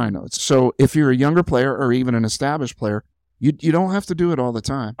way with high notes. So if you're a younger player or even an established player, you don't have to do it all the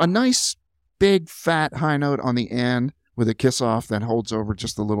time. A nice, big, fat high note on the end with a kiss off that holds over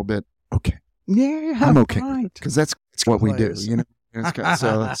just a a bit. Okay. Yeah, I'm okay. right. Because that's what we do, you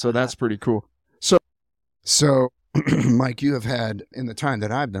know. So that's pretty cool. So Mike, you have had, in the time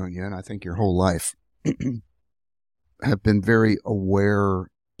that I've known you, and I think your whole life, have been very aware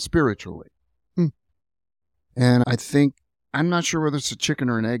spiritually. And I think, I'm not sure whether it's a chicken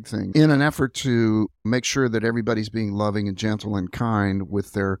or an egg thing, in an effort to make sure that everybody's being loving and gentle and kind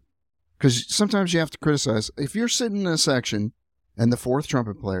with their, because sometimes you have to criticize. If you're sitting in a section and the fourth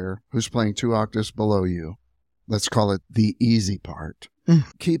trumpet player, who's playing 2 octaves below you, let's call it the easy part,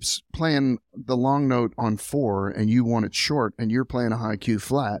 keeps playing the long note on 4 and you want it short and you're playing a high Q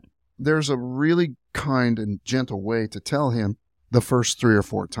flat, there's a really kind and gentle way to tell him the first 3 or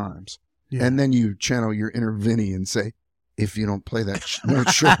 4 times. Yeah. And then you channel your inner Vinnie and say, if you don't play that note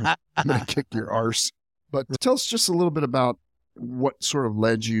short, I'm going to kick your arse. But tell us just a little bit about what sort of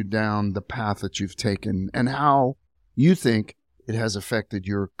led you down the path that you've taken and how you think it has affected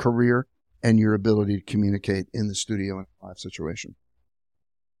your career and your ability to communicate in the studio in a live situation.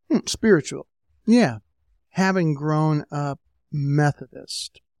 Spiritual. Yeah. Having grown up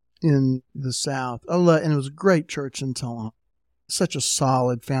Methodist in the South, and it was a great church in Tulsa, such a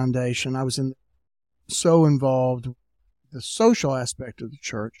solid foundation. I was so involved with the social aspect of the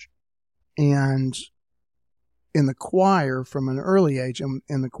church and in the choir from an early age and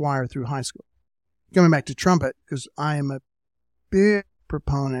in the choir through high school. Coming back to trumpet, because I am a big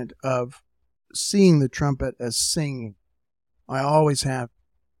proponent of seeing the trumpet as singing. I always have.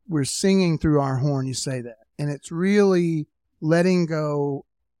 We're singing through our horn, you say that. And it's really letting go,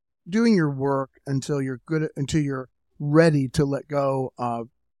 doing your work until you're ready to let go of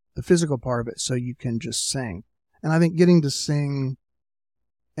the physical part of it so you can just sing. And I think getting to sing,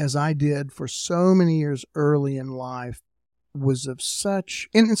 as I did for so many years early in life, was of such,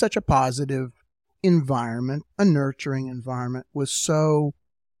 in such a positive environment, a nurturing environment, was so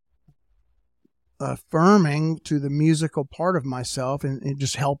affirming to the musical part of myself, and it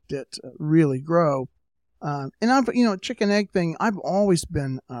just helped it really grow. And I've, chicken egg thing, I've always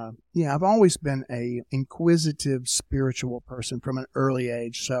been a inquisitive spiritual person from an early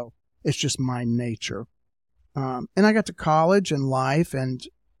age. So it's just my nature. And I got to college and life and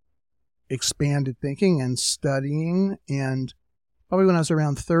expanded thinking and studying. And probably when I was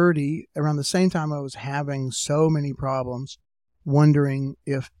around 30, around the same time I was having so many problems, wondering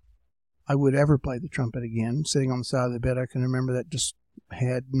if I would ever play the trumpet again. Sitting on the side of the bed, I can remember that, just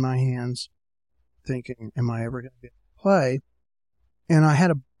head in my hands, thinking, am I ever going to be able to play? And I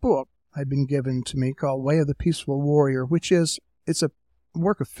had a book had been given to me called Way of the Peaceful Warrior, it's a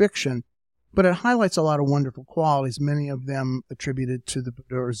work of fiction, but it highlights a lot of wonderful qualities, many of them attributed to the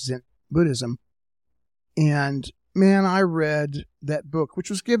Buddha or Zen Buddhism. And man, I read that book, which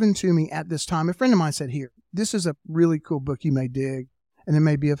was given to me at this time. A friend of mine said, here, this is a really cool book you may dig, and it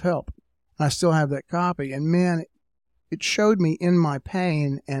may be of help. And I still have that copy. And man, it showed me in my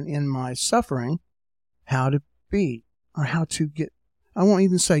pain and in my suffering how to be, or how to get, I won't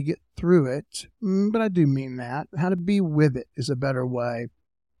even say get through it, but I do mean that. How to be with it is a better way.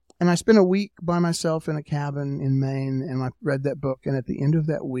 And I spent a week by myself in a cabin in Maine, and I read that book. And at the end of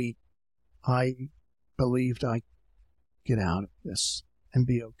that week, I believed I could get out of this and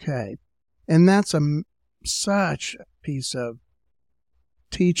be okay. And that's such a piece of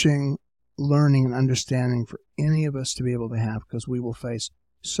teaching, learning, and understanding for any of us to be able to have, because we will face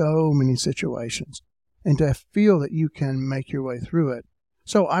so many situations, and to feel that you can make your way through it.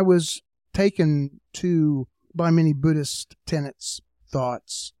 So I was taken to, by many Buddhist tenets,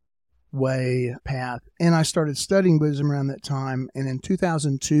 thoughts, way, path, and I started studying Buddhism around that time. And in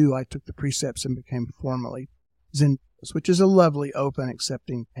 2002, I took the precepts and became formally Zen, which is a lovely, open,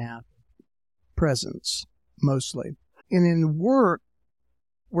 accepting path, presence, mostly. And in work,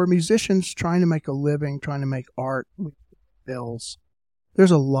 we're musicians trying to make a living, trying to make art with bills.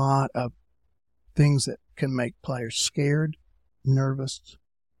 There's a lot of things that can make players scared, nervous,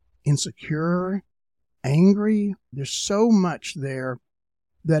 insecure, angry. There's so much there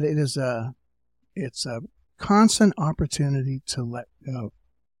that it's a constant opportunity to let go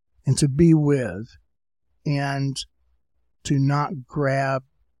and to be with and to not grab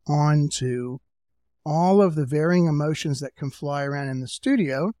onto all of the varying emotions that can fly around in the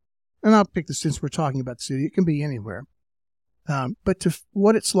studio. And I'll pick this since we're talking about the studio. It can be anywhere. But to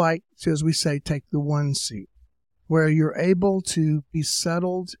what it's like to, as we say, take the one seat, where you're able to be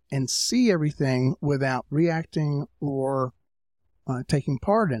settled and see everything without reacting or taking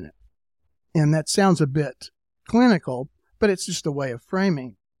part in it. And that sounds a bit clinical, but it's just a way of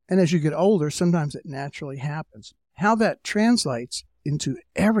framing. And as you get older, sometimes it naturally happens. How that translates into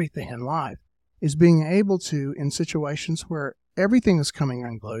everything in life is being able to, in situations where everything is coming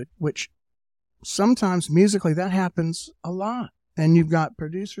unglued, which sometimes musically that happens a lot. And you've got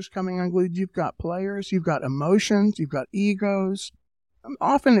producers coming unglued, you've got players, you've got emotions, you've got egos.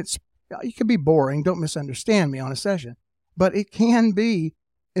 Often it can be boring, don't misunderstand me on a session, but it can be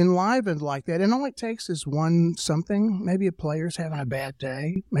enlivened like that. And all it takes is one something. Maybe a player's having a bad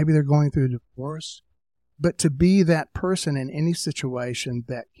day, maybe they're going through a divorce, but to be that person in any situation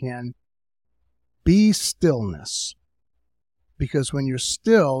that can be stillness. Because when you're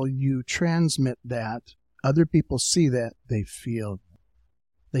still, you transmit that. Other people see that. They feel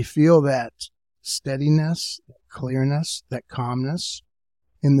that steadiness, that clearness, that calmness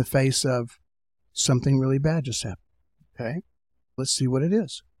in the face of something really bad just happened. Okay? Let's see what it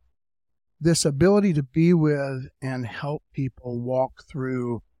is. This ability to be with and help people walk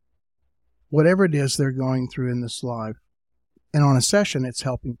through whatever it is they're going through in this life. And on a session, it's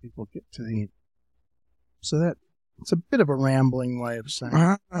helping people get to the end. So that it's a bit of a rambling way of saying.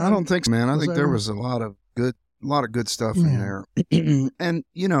 I don't think so, man. I think there was a lot of good stuff in there. And,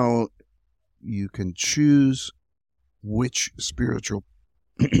 you can choose which spiritual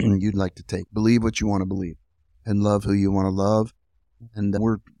you'd like to take. Believe what you want to believe and love who you want to love. And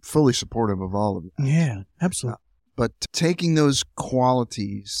we're fully supportive of all of it. Yeah, absolutely. But taking those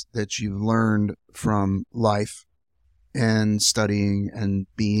qualities that you've learned from life and studying and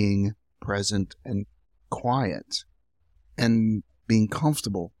being present and quiet and being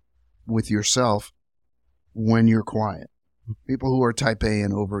comfortable with yourself when you're quiet. People who are type A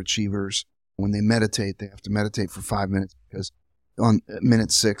and overachievers, when they meditate, they have to meditate for 5 minutes because on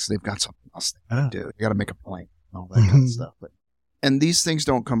minute 6, they've got something else they got to do. They got to make a plan and all that kind of stuff. And these things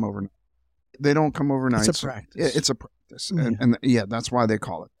don't come overnight. They don't come overnight. It's a practice. It's a practice. And that's why they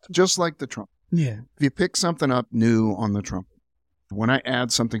call it. Just like the trumpet. Yeah. If you pick something up new on the trumpet, when I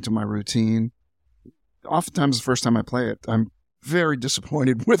add something to my routine, oftentimes the first time I play it, I'm very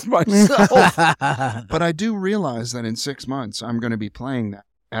disappointed with myself. But I do realize that in 6 months, I'm going to be playing that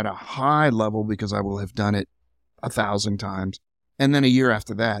at a high level because I will have done it 1,000 times. And then a year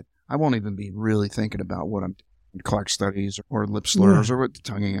after that, I won't even be really thinking about what I'm doing, Clark studies or lip slurs or what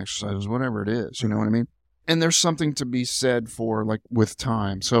tonguing exercises, whatever it is. You know what I mean? And there's something to be said for like with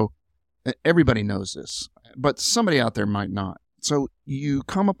time. So everybody knows this, but somebody out there might not. So you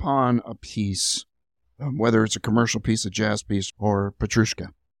come upon a piece, whether it's a commercial piece, a jazz piece, or Petrushka,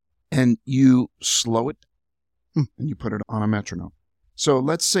 and you slow it and you put it on a metronome. So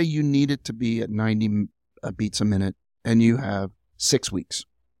let's say you need it to be at 90 beats a minute and you have 6 weeks.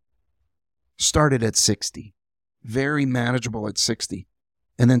 Start it at 60. Very manageable at 60.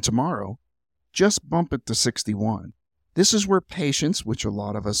 And then tomorrow, just bump it to 61. This is where patience, which a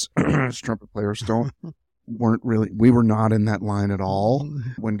lot of us as trumpet players we were not in that line at all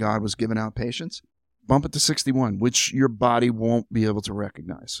when God was giving out patience. Bump it to 61, which your body won't be able to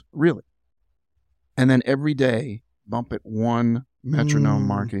recognize, really. And then every day, bump it one metronome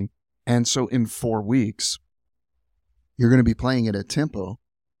marking. And so in 4 weeks, you're going to be playing it at tempo,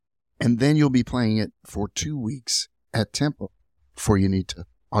 and then you'll be playing it for 2 weeks at tempo before you need to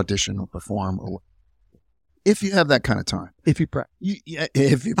audition or perform or what. If you have that kind of time. If you practice.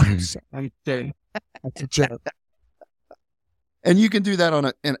 If you practice. That's a joke. And you can do that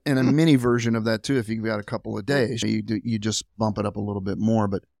on in a mini version of that too. If you've got a couple of days, you just bump it up a little bit more.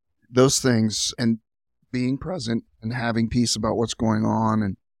 But those things, and being present and having peace about what's going on.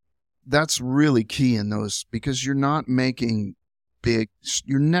 And that's really key in those, because you're never making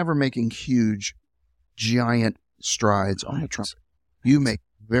huge, giant strides on the trumpet. You make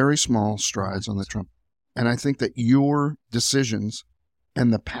very small strides on the trumpet. And I think that your decisions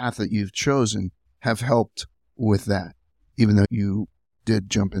and the path that you've chosen have helped with that, even though you did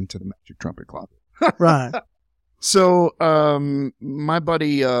jump into the magic trumpet closet. Right. So my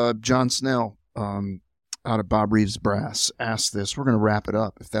buddy John Snell out of Bob Reeves Brass asked this. We're going to wrap it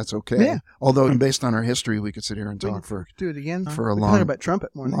up, if that's okay. Yeah. Although based on our history, we could sit here and talk for do it again for a we long. talk about trumpet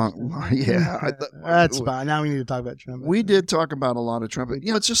more. Yeah, That's fine. Now we need to talk about trumpet. We did talk about a lot of trumpet.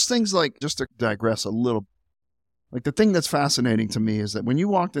 It's just things like, just to digress a little, like the thing that's fascinating to me is that when you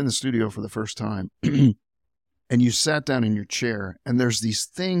walked in the studio for the first time and you sat down in your chair, and there's these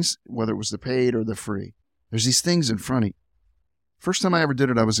things, whether it was the paid or the free, there's these things in front of you. First time I ever did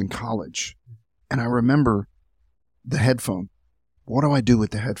it, I was in college. And I remember the headphone. What do I do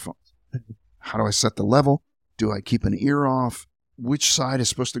with the headphones? How do I set the level? Do I keep an ear off? Which side is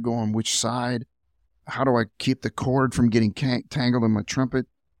supposed to go on which side? How do I keep the cord from getting tangled in my trumpet?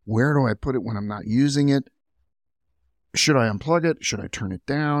 Where do I put it when I'm not using it? Should I unplug it? Should I turn it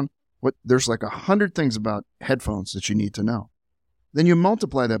down? There's like 100 things about headphones that you need to know. Then you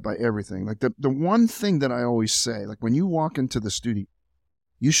multiply that by everything. Like the one thing that I always say, like when you walk into the studio,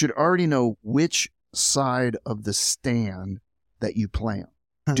 you should already know which side of the stand that you play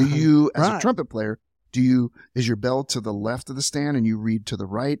on. Do you, as a trumpet player, is your bell to the left of the stand and you read to the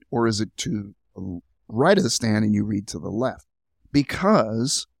right, or is it to the right of the stand and you read to the left?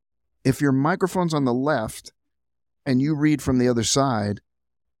 Because if your microphone's on the left and you read from the other side,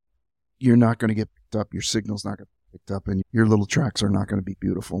 you're not going to get picked up. Your signal's not going to be picked up, and your little tracks are not going to be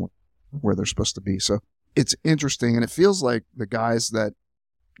beautiful where they're supposed to be. So it's interesting, and it feels like the guys that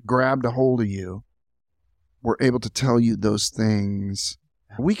grabbed a hold of you were able to tell you those things.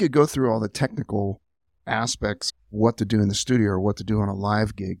 We could go through all the technical aspects, what to do in the studio or what to do on a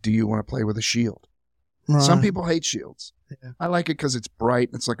live gig. Do you want to play with a shield? Right. Some people hate shields. Yeah. I like it because it's bright.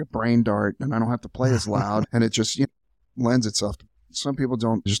 It's like a brain dart, and I don't have to play as loud, and it just lends itself to. Some people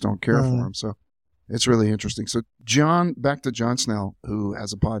don't care for them. So it's really interesting. So back to John Snell, who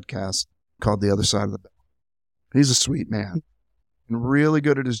has a podcast called The Other Side of the Bell. He's a sweet man and really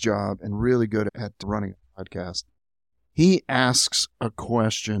good at his job and really good at running a podcast. He asks a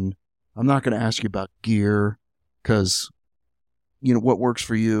question. I'm not going to ask you about gear because, what works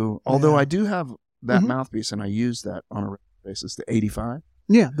for you. Although I do have that mouthpiece and I use that on a regular basis, the 85.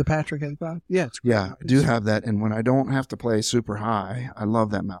 Yeah, the Patrick 85. Yeah, it's great. Yeah, I do have that. And when I don't have to play super high, I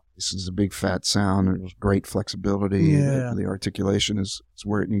love that mouthpiece. It's a big fat sound. And there's great flexibility. Yeah. The articulation is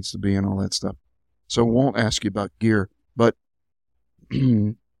where it needs to be and all that stuff. So I won't ask you about gear. But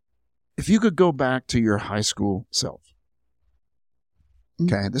if you could go back to your high school self,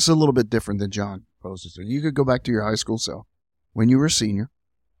 okay, this is a little bit different than John poses. You could go back to your high school self when you were a senior.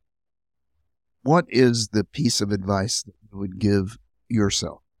 What is the piece of advice that you would give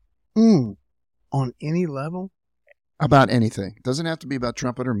yourself? On any level? About anything. It doesn't have to be about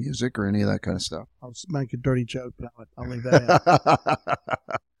trumpet or music or any of that kind of stuff. I'll just make a dirty joke, but I'll leave that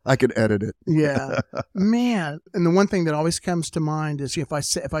out. I could edit it. Yeah. Man. And the one thing that always comes to mind is if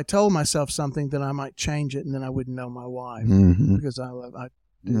I told myself something, then I might change it and then I wouldn't know my why because I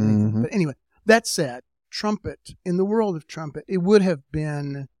do anything. But anyway, that said, trumpet, in the world of trumpet, it would have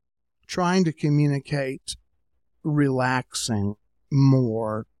been trying to communicate relaxing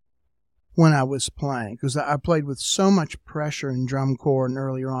more when I was playing, because I played with so much pressure in drum corps, and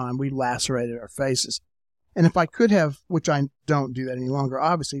earlier on we lacerated our faces. And if I could have, which I don't do that any longer,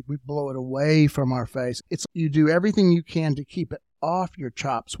 obviously we blow it away from our face. You do everything you can to keep it off your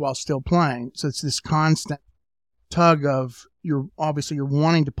chops while still playing. So it's this constant tug of you're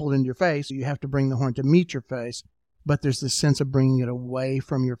wanting to pull it into your face. So you have to bring the horn to meet your face, but there's this sense of bringing it away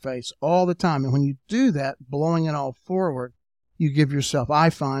from your face all the time. And when you do that, blowing it all forward, you give yourself, I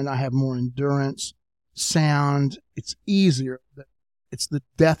find I have more endurance, sound. It's easier. It's the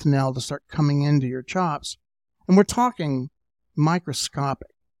death knell to start coming into your chops. And we're talking microscopic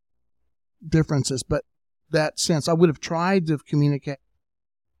differences, but that sense, I would have tried to communicate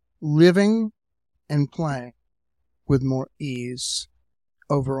living and playing with more ease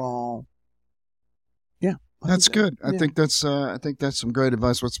overall. Yeah. That's good. I think that's some great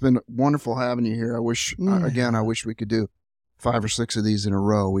advice. It's been wonderful having you here. I wish, I wish we could do 5 or 6 of these in a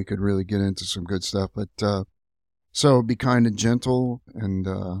row. We could really get into some good stuff. But so be kind and gentle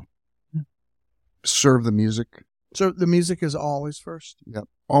and serve the music. So the music is always first. Yep,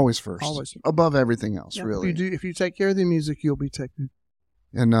 always first. Always above everything else. Really. If you take care of the music, you'll be taken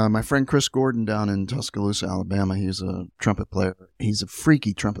And my friend Chris Gordon down in Tuscaloosa, Alabama, he's a trumpet player. He's a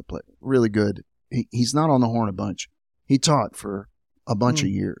freaky trumpet player, really good. He's not on the horn a bunch. He taught for a bunch of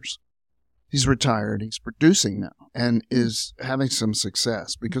years. He's retired. He's producing now and is having some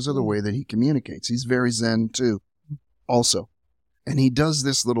success because of the way that he communicates. He's very zen too, also. And he does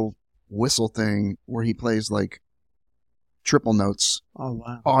this little whistle thing where he plays like triple notes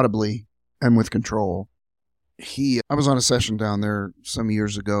audibly and with control. I was on a session down there some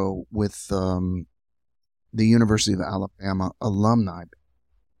years ago with the University of Alabama alumni.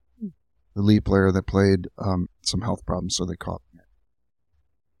 The lead player that played some health problems, so they caught me.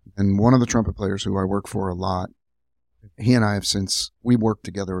 And one of the trumpet players who I work for a lot, he and I have we worked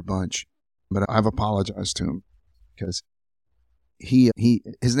together a bunch, but I've apologized to him because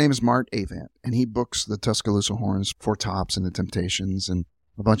his name is Mart Avant, and he books the Tuscaloosa Horns, Four Tops and the Temptations and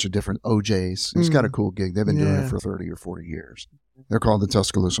a bunch of different OJs. He's got a cool gig. They've been doing it for 30 or 40 years. They're called the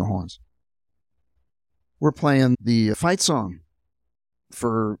Tuscaloosa Horns. We're playing the fight song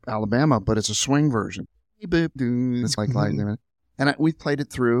for Alabama, but it's a swing version. It's like lightning. And we played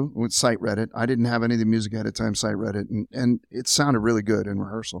it through, with sight read it. I didn't have any of the music at the time, sight read it, and it sounded really good in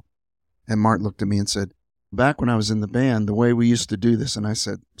rehearsal. And Mart looked at me and said, back when I was in the band, the way we used to do this, and I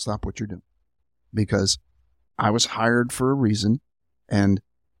said, stop what you're doing. Because I was hired for a reason, and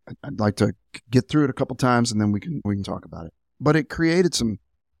I'd like to get through it a couple times, and then we can talk about it. But it created some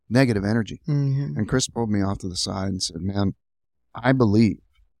negative energy. Mm-hmm. And Chris pulled me off to the side and said, man, I believe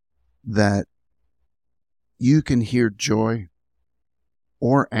that you can hear joy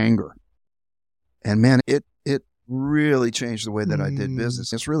or anger. And man, it really changed the way that I did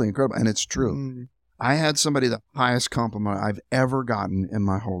business. It's really incredible. And it's true. I had somebody the highest compliment I've ever gotten in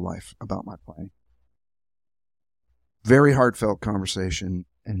my whole life about my playing. Very heartfelt conversation.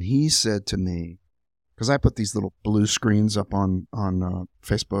 And he said to me, because I put these little blue screens up on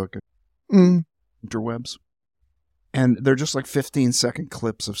Facebook and interwebs. And they're just like 15-second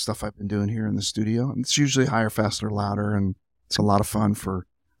clips of stuff I've been doing here in the studio. And it's usually higher, faster, louder, and it's a lot of fun for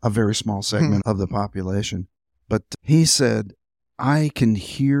a very small segment of the population. But he said, I can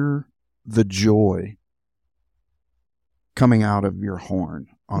hear the joy coming out of your horn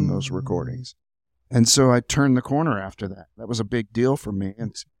on those recordings. And so I turned the corner after that. That was a big deal for me.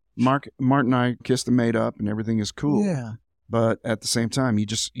 And Mart and I kissed and made up, and everything is cool. Yeah. But at the same time,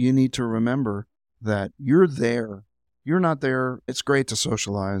 you need to remember that you're there. You're not there. It's great to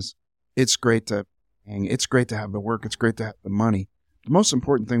socialize. It's great to hang. It's great to have the work. It's great to have the money. The most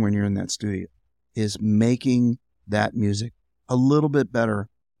important thing when you're in that studio is making that music a little bit better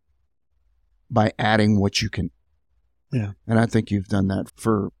by adding what you can. Yeah. And I think you've done that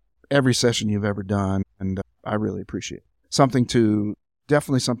for every session you've ever done, and I really appreciate it.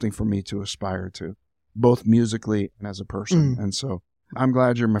 Definitely something for me to aspire to, both musically and as a person. And so I'm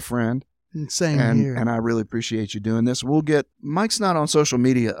glad you're my friend. Same here. And I really appreciate you doing this. Mike's not on social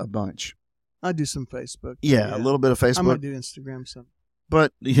media a bunch. I do some Facebook. Yeah, a little bit of Facebook. I might do Instagram some.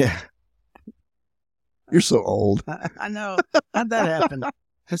 But, yeah. You're so old. I know. How'd that happen?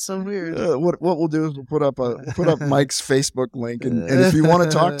 That's so weird. What we'll do is we'll put up Mike's Facebook link, and if you want to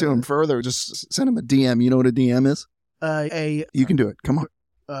talk to him further, just send him a DM. You know what a DM is? You can do it. Come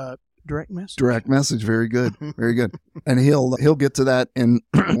on. Direct message. Direct message. Very good. Very good. And he'll get to that, and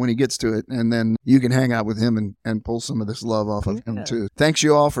when he gets to it, and then you can hang out with him and pull some of this love off of him too. Thanks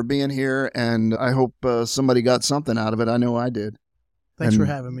you all for being here, and I hope somebody got something out of it. I know I did. Thanks for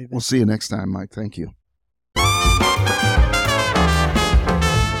having me. We'll see you next time, Mike. Thank you.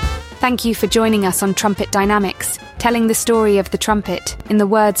 Thank you for joining us on Trumpet Dynamics, telling the story of the trumpet in the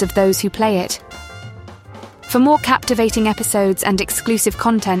words of those who play it. For more captivating episodes and exclusive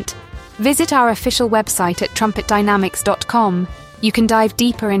content, visit our official website at trumpetdynamics.com. You can dive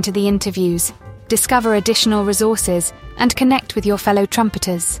deeper into the interviews, discover additional resources, and connect with your fellow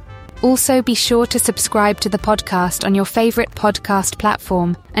trumpeters. Also, be sure to subscribe to the podcast on your favorite podcast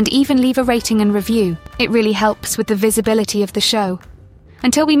platform and even leave a rating and review. It really helps with the visibility of the show.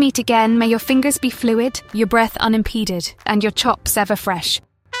 Until we meet again, may your fingers be fluid, your breath unimpeded, and your chops ever fresh.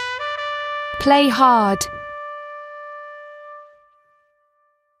 Play hard.